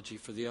theology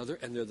for the other,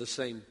 and they're the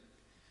same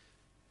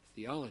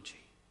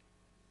theology.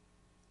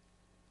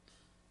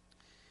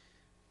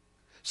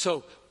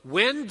 So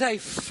when they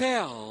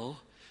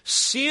fell,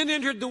 sin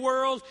entered the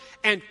world,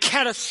 and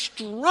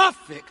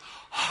catastrophic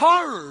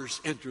horrors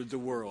entered the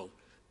world.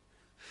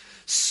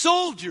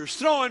 Soldiers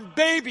throwing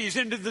babies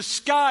into the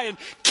sky and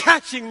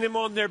catching them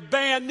on their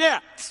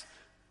bayonets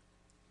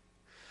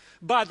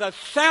by the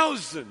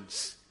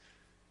thousands.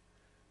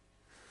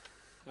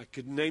 I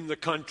could name the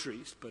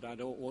countries, but I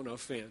don't want to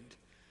offend.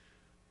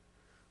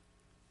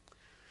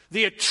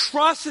 The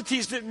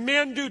atrocities that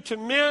men do to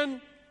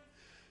men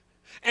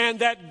and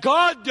that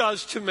God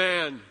does to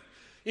man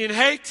in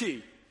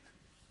Haiti.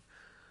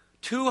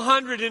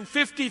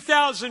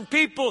 250,000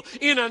 people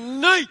in a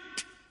night.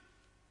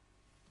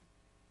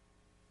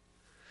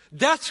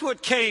 That's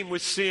what came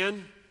with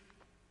sin.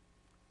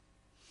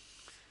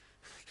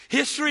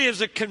 History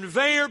is a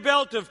conveyor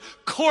belt of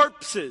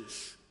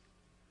corpses.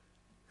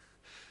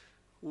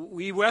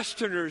 We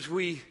Westerners,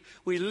 we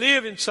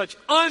live in such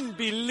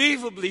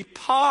unbelievably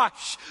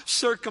posh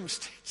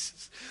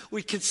circumstances.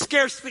 We can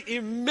scarcely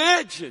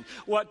imagine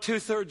what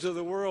 2/3 of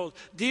the world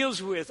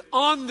deals with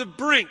on the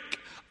brink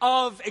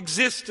of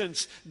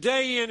existence,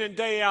 day in and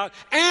day out,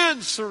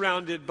 and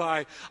surrounded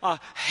by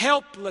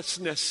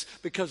helplessness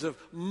because of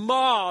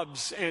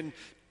mobs and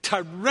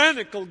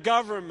tyrannical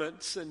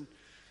governments. And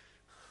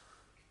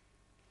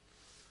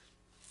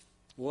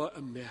what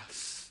a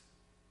mess.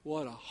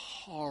 What a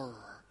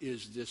horror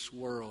is this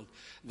world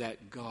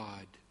that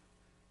God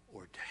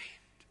ordained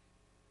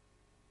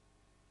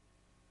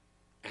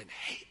and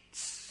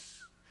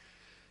hates.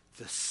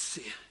 The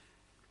sin.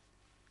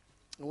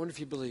 I wonder if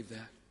you believe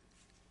that.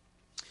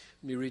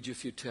 Let me read you a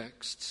few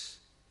texts.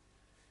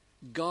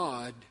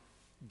 God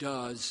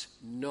does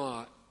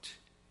not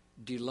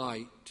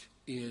delight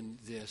in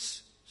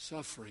this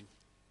suffering.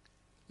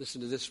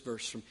 Listen to this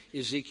verse from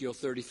Ezekiel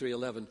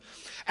 33:11.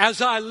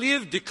 As I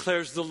live,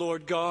 declares the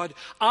Lord God,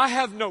 I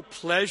have no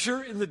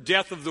pleasure in the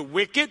death of the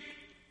wicked.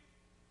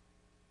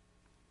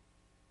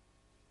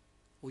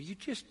 Well, you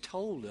just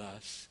told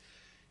us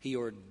he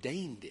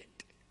ordained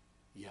it.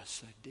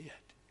 Yes, I did.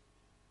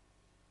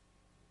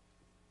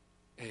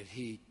 And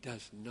he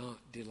does not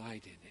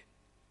delight in it.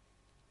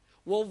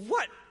 Well,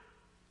 what?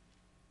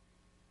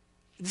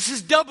 This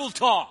is double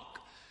talk.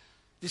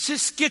 This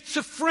is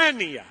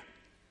schizophrenia.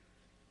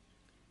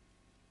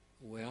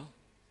 Well,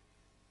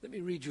 let me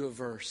read you a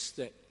verse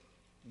that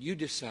you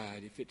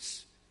decide if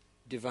it's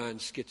divine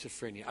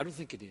schizophrenia. I don't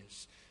think it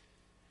is.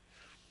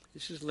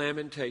 This is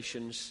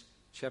Lamentations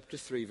chapter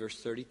 3,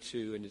 verse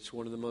 32, and it's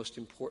one of the most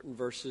important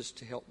verses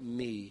to help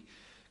me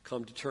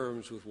come to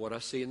terms with what I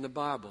see in the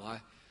Bible.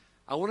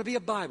 I want to be a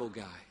Bible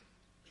guy.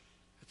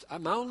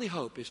 My only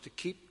hope is to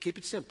keep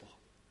it simple.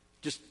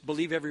 Just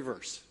believe every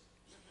verse.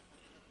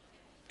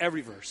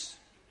 Every verse.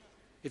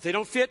 If they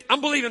don't fit,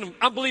 I'm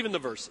believing the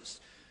verses.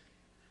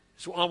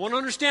 So I want to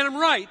understand them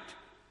right.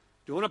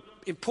 Don't want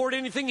to import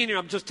anything in here.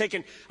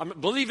 I'm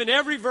believing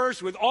every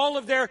verse with all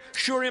of their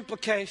sure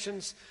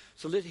implications.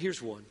 So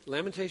here's one.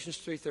 Lamentations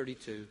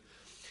 3:32.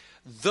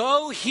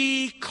 Though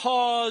he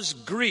cause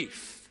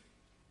grief,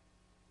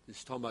 this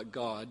is talking about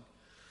God,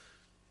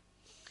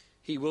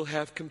 he will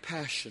have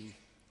compassion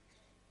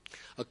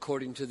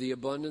according to the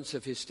abundance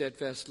of his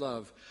steadfast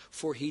love.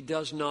 For he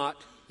does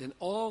not, and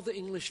all the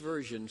English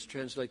versions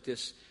translate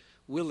this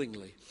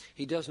willingly.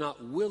 He does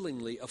not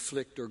willingly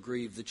afflict or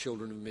grieve the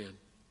children of men.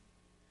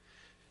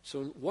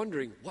 So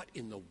wondering, what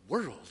in the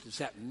world does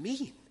that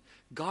mean?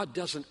 God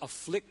doesn't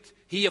afflict.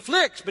 He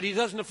afflicts, but he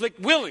doesn't afflict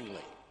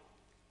willingly.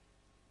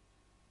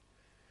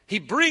 He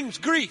brings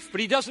grief, but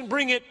he doesn't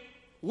bring it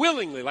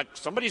willingly. Like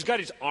somebody's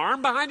got his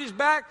arm behind his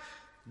back.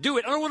 Do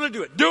it. I don't want to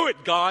do it. Do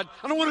it, God.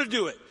 I don't want to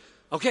do it.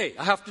 Okay,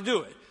 I have to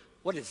do it.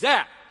 What is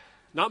that?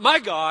 Not my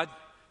God.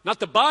 Not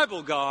the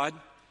Bible God.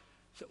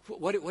 So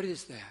what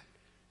is that?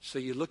 So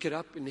you look it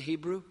up in the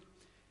Hebrew,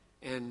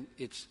 and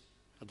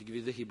I'll give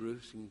you the Hebrew,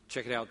 so you can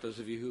check it out, those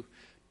of you who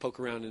poke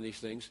around in these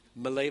things.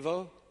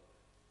 Malevo,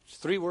 it's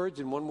 3 words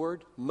in one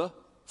word.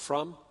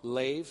 From,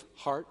 lave,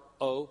 heart,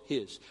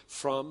 his.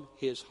 From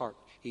his heart.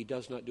 He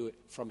does not do it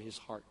from his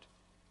heart.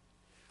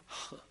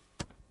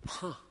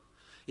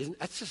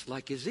 That's just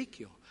like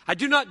Ezekiel. I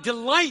do not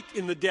delight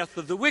in the death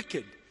of the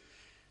wicked.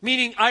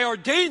 Meaning I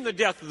ordain the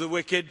death of the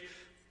wicked,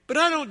 but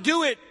I don't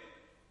do it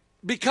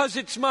because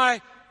it's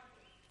my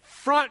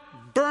front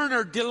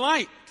burner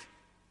delight.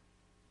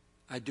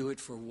 I do it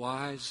for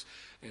wise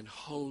and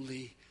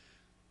holy,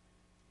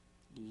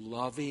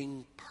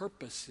 loving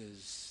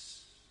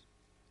purposes.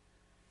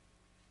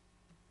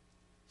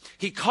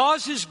 He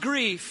causes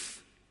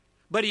grief,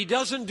 but he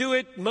doesn't do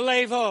it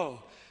malevo,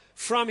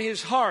 from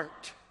his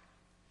heart.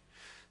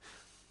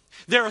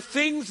 There are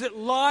things that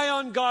lie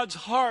on God's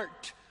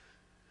heart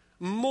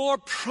more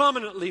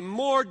prominently,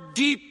 more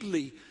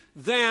deeply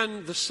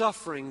than the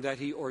suffering that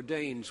he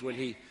ordains when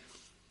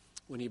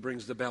he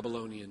brings the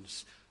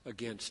Babylonians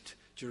against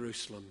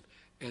Jerusalem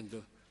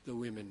and the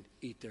women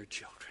eat their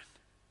children.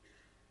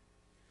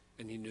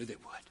 And he knew they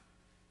would.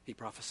 He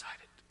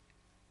prophesied it.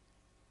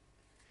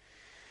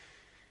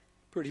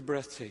 Pretty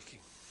breathtaking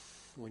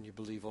when you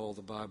believe all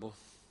the Bible.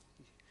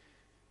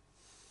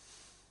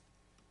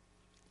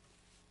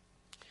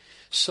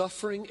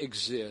 Suffering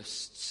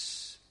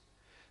exists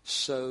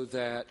so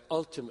that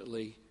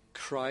ultimately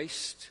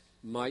Christ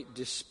might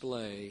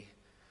display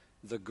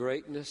the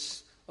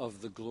greatness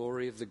of the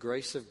glory of the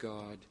grace of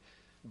God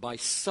by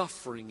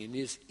suffering in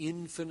his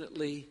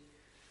infinitely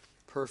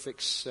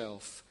perfect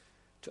self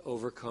to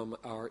overcome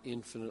our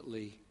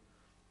infinitely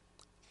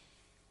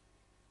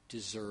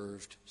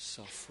deserved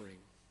suffering.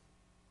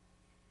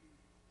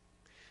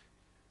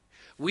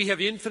 We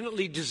have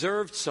infinitely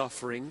deserved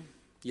suffering.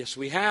 Yes,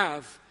 we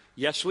have.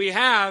 Yes, we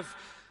have.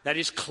 That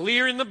is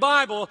clear in the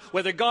Bible.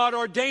 Whether God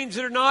ordains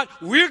it or not,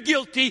 we're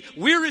guilty,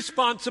 we're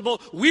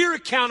responsible, we're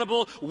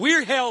accountable,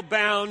 we're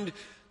hell-bound.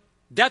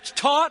 That's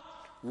taught.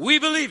 We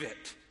believe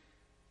it.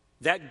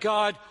 That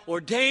God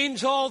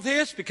ordains all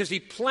this because he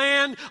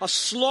planned a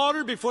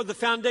slaughter before the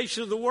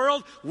foundation of the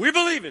world. We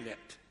believe in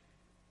it.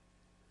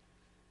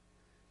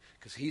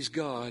 Because he's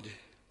God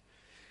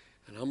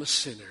and I'm a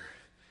sinner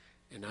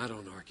and I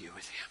don't argue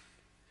with him.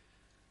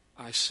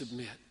 I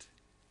submit.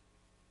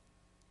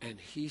 And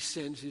he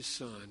sends his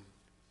son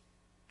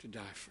to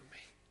die for me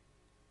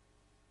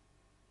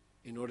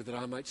in order that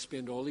I might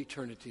spend all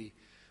eternity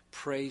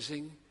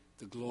praising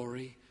the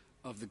glory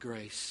of the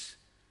grace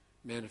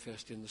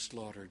manifest in the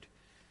slaughtered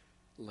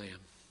lamb.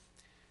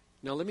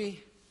 Now let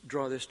me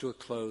draw this to a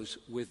close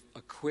with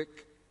a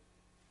quick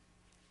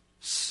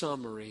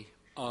summary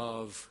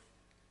of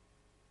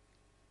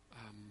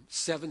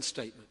 7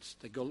 statements.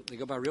 They go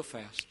by real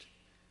fast,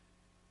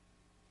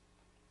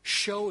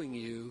 showing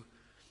you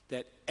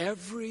that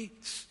every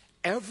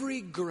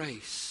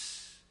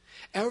grace,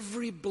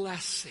 every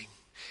blessing,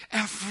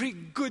 every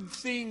good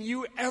thing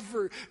you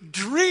ever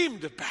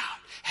dreamed about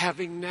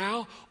having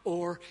now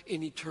or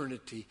in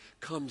eternity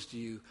comes to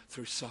you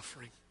through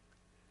suffering.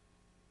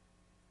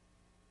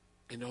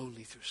 And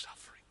only through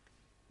suffering,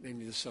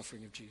 namely the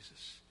suffering of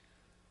Jesus.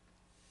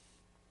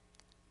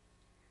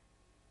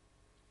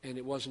 And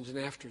it wasn't an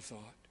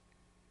afterthought.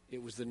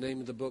 It was the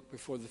name of the book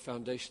before the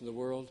foundation of the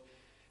world,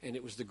 and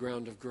it was the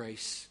ground of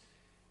grace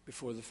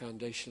before the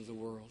foundation of the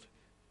world.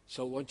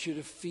 So I want you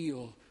to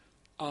feel,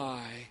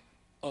 I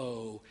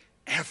owe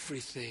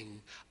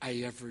everything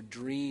I ever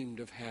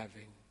dreamed of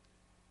having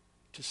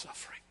to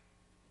suffering.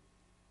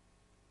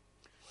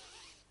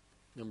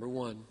 Number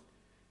one,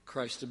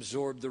 Christ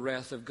absorbed the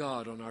wrath of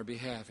God on our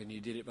behalf, and he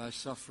did it by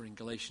suffering.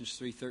 Galatians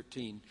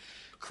 3:13.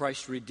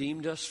 Christ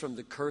redeemed us from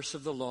the curse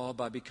of the law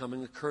by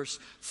becoming a curse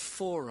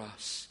for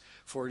us.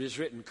 For it is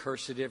written,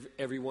 cursed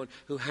everyone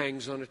who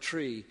hangs on a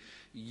tree.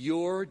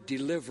 Your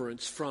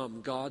deliverance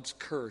from God's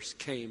curse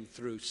came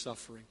through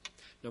suffering.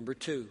 Number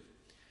two,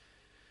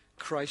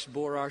 Christ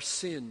bore our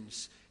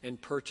sins and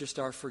purchased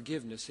our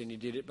forgiveness, and he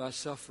did it by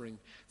suffering.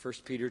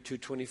 1 Peter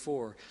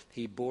 2:24,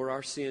 he bore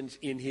our sins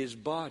in his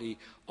body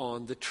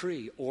on the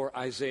tree. Or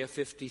Isaiah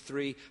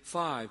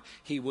 53:5,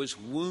 he was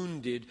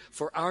wounded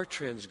for our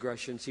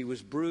transgressions, he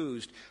was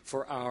bruised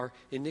for our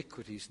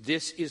iniquities.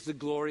 This is the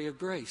glory of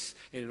grace,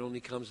 and it only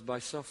comes by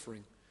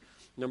suffering.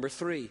 Number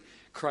three,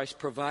 Christ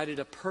provided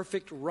a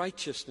perfect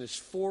righteousness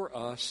for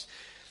us,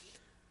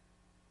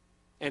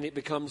 and it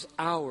becomes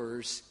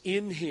ours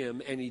in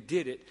him, and he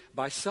did it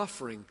by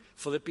suffering.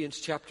 Philippians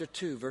chapter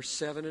 2, verse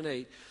 7 and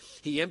 8.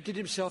 He emptied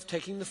himself,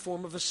 taking the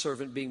form of a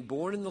servant, being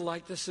born in the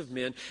likeness of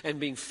men, and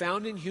being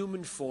found in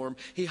human form,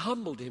 he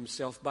humbled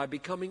himself by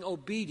becoming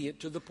obedient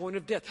to the point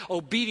of death.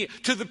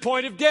 Obedient to the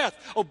point of death.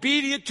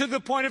 Obedient to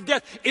the point of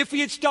death. If he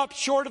had stopped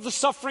short of the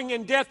suffering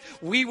and death,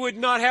 we would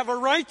not have a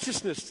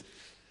righteousness.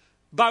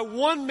 By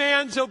one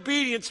man's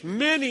obedience,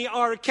 many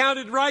are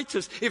accounted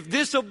righteous. If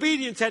this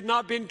obedience had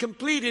not been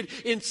completed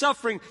in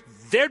suffering,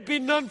 there'd be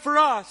none for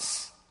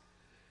us.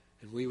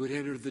 And we would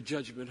enter the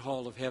judgment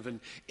hall of heaven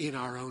in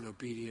our own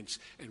obedience,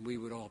 and we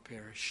would all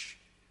perish.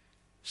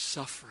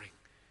 Suffering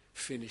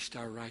finished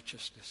our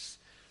righteousness.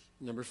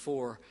 Number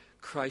four,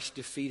 Christ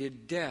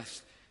defeated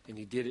death, and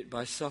he did it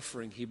by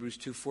suffering. Hebrews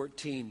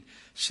 2:14.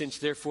 Since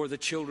therefore the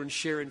children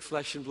share in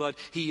flesh and blood,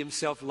 he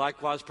himself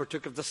likewise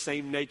partook of the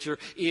same nature,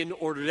 in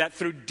order that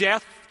through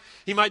death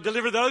he might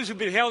deliver those who've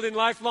been held in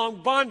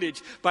lifelong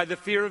bondage by the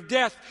fear of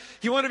death.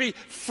 You want to be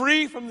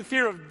free from the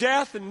fear of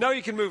death and know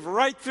you can move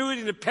right through it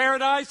into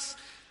paradise?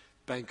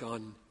 Bank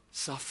on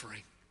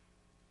suffering.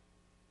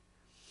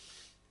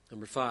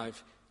 Number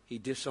five, he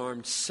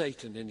disarmed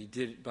Satan, and he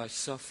did it by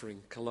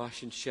suffering.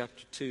 Colossians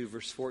chapter 2,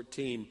 verse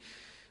 14.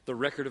 The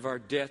record of our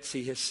debts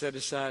he has set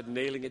aside,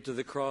 nailing it to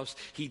the cross.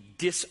 He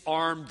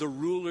disarmed the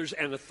rulers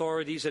and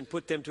authorities and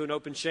put them to an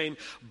open shame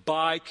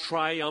by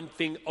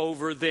triumphing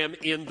over them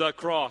in the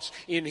cross.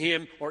 In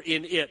him, or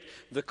in it,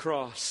 the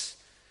cross.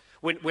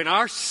 When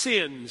our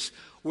sins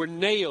were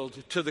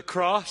nailed to the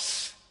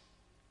cross,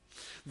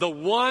 the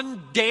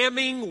one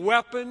damning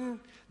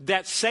weapon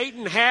that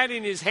Satan had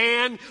in his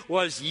hand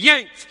was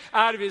yanked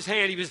out of his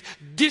hand. He was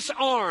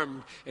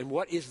disarmed. And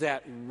what is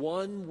that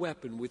one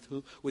weapon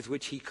with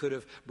which he could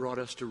have brought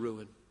us to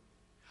ruin?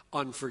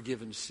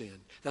 Unforgiven sin.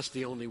 That's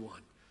the only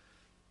one.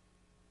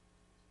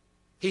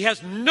 He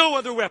has no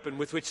other weapon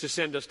with which to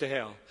send us to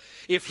hell.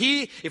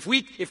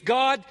 If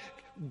God,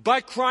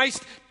 by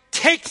Christ,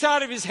 takes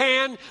out of his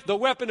hand the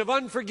weapon of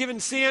unforgiven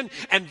sin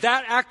and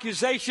that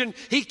accusation,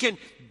 he can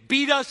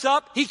beat us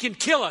up, he can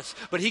kill us,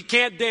 but he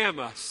can't damn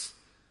us.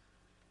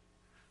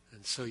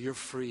 And so you're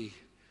free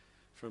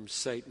from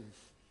Satan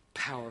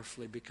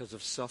powerfully because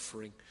of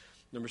suffering.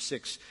 Number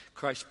six,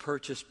 Christ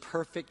purchased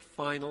perfect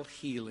final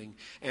healing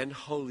and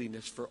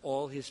holiness for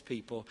all his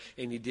people,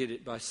 and he did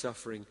it by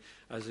suffering.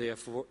 Isaiah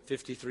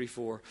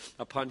 53:4.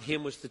 Upon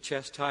him was the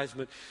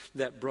chastisement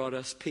that brought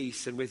us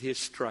peace, and with his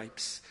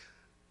stripes,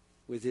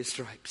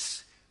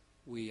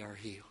 we are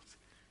healed.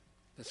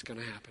 That's going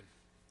to happen.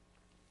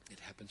 It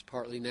happens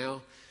partly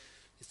now.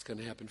 It's going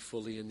to happen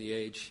fully in the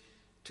age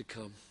to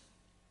come.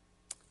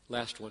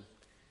 Last one,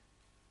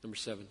 number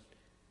 7.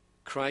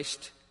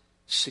 Christ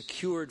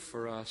secured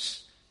for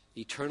us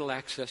eternal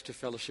access to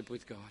fellowship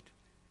with God.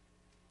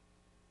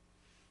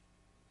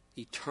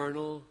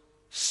 Eternal,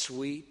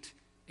 sweet,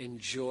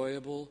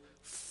 enjoyable,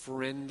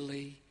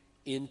 friendly,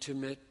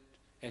 intimate,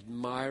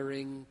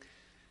 admiring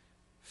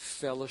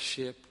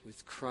fellowship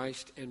with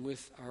Christ and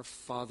with our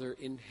Father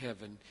in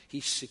heaven. He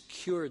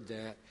secured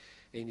that,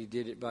 and he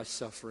did it by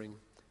suffering.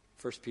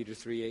 1 Peter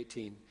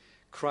 3:18.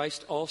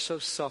 Christ also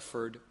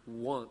suffered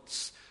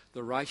once,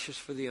 the righteous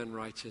for the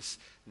unrighteous,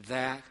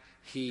 that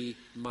he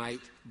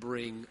might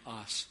bring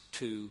us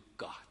to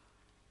God.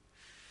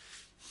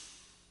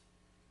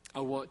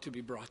 I want to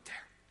be brought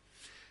there.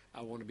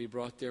 I want to be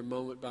brought there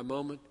moment by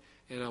moment,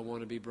 and I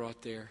want to be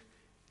brought there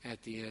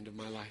at the end of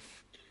my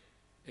life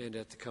and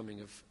at the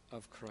coming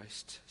of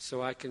Christ.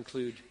 So I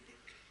conclude,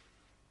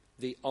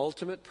 the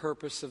ultimate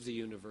purpose of the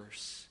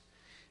universe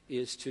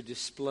is to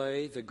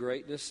display the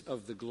greatness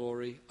of the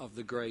glory of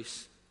the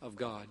grace of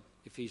God.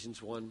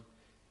 Ephesians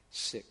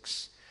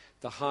 1:6.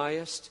 The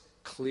highest,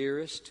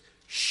 clearest,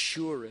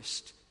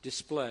 surest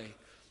display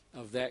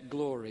of that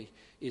glory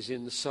is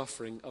in the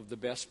suffering of the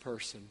best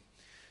person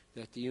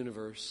that the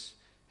universe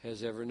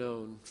has ever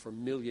known for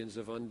millions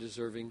of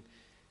undeserving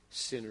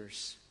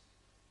sinners.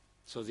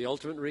 So the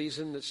ultimate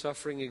reason that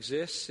suffering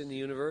exists in the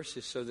universe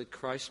is so that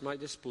Christ might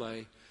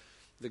display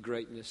the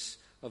greatness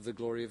of the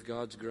glory of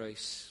God's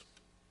grace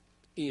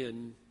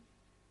in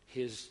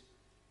his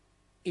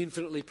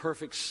infinitely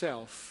perfect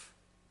self,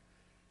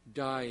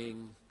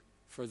 dying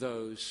for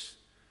those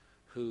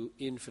who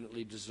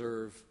infinitely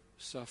deserve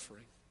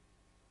suffering.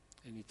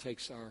 And he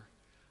takes our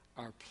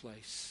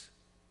place.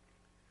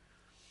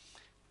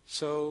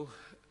 So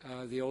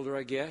the older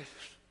I get,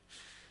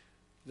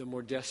 the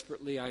more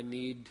desperately I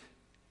need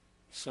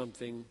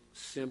something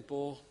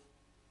simple,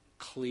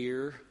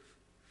 clear,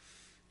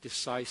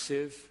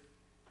 decisive,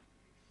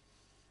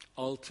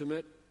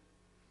 ultimate,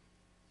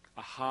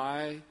 a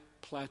high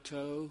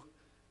plateau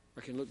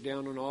where I can look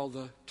down on all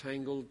the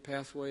tangled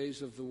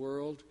pathways of the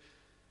world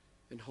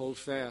and hold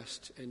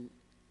fast. And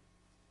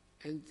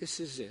this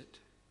is it.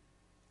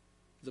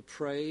 The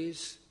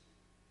praise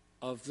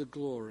of the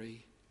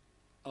glory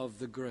of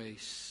the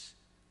grace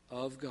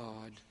of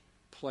God,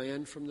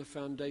 planned from the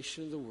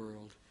foundation of the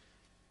world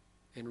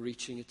and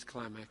reaching its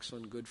climax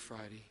on Good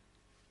Friday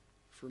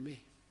for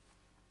me.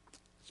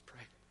 Let's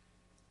pray.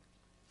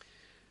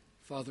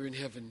 Father in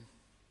heaven,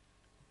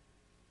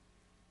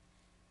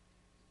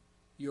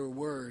 your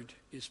word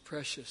is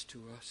precious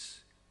to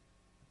us.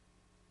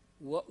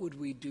 What would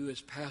we do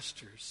as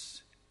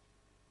pastors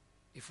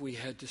if we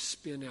had to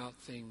spin out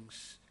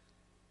things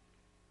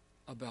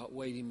about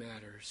weighty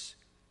matters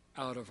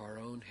out of our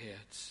own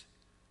heads?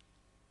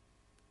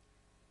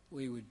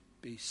 We would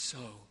be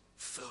so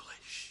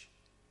foolish.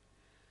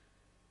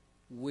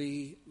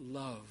 We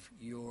love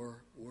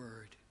your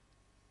word,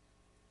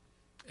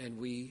 and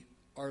we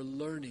are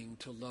learning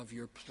to love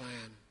your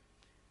plan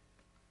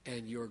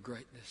and your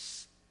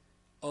greatness.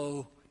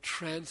 Oh,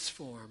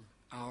 transform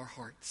our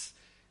hearts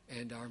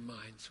and our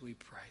minds, we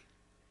pray,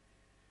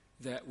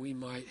 that we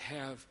might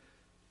have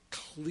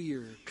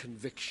clear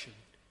conviction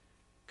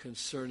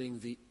concerning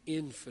the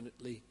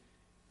infinitely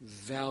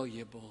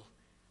valuable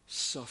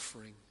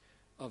suffering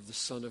of the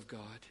Son of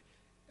God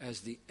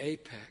as the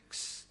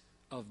apex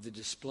of the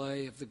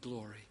display of the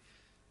glory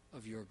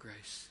of your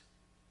grace.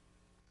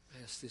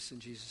 I ask this in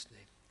Jesus'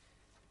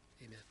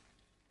 name. Amen.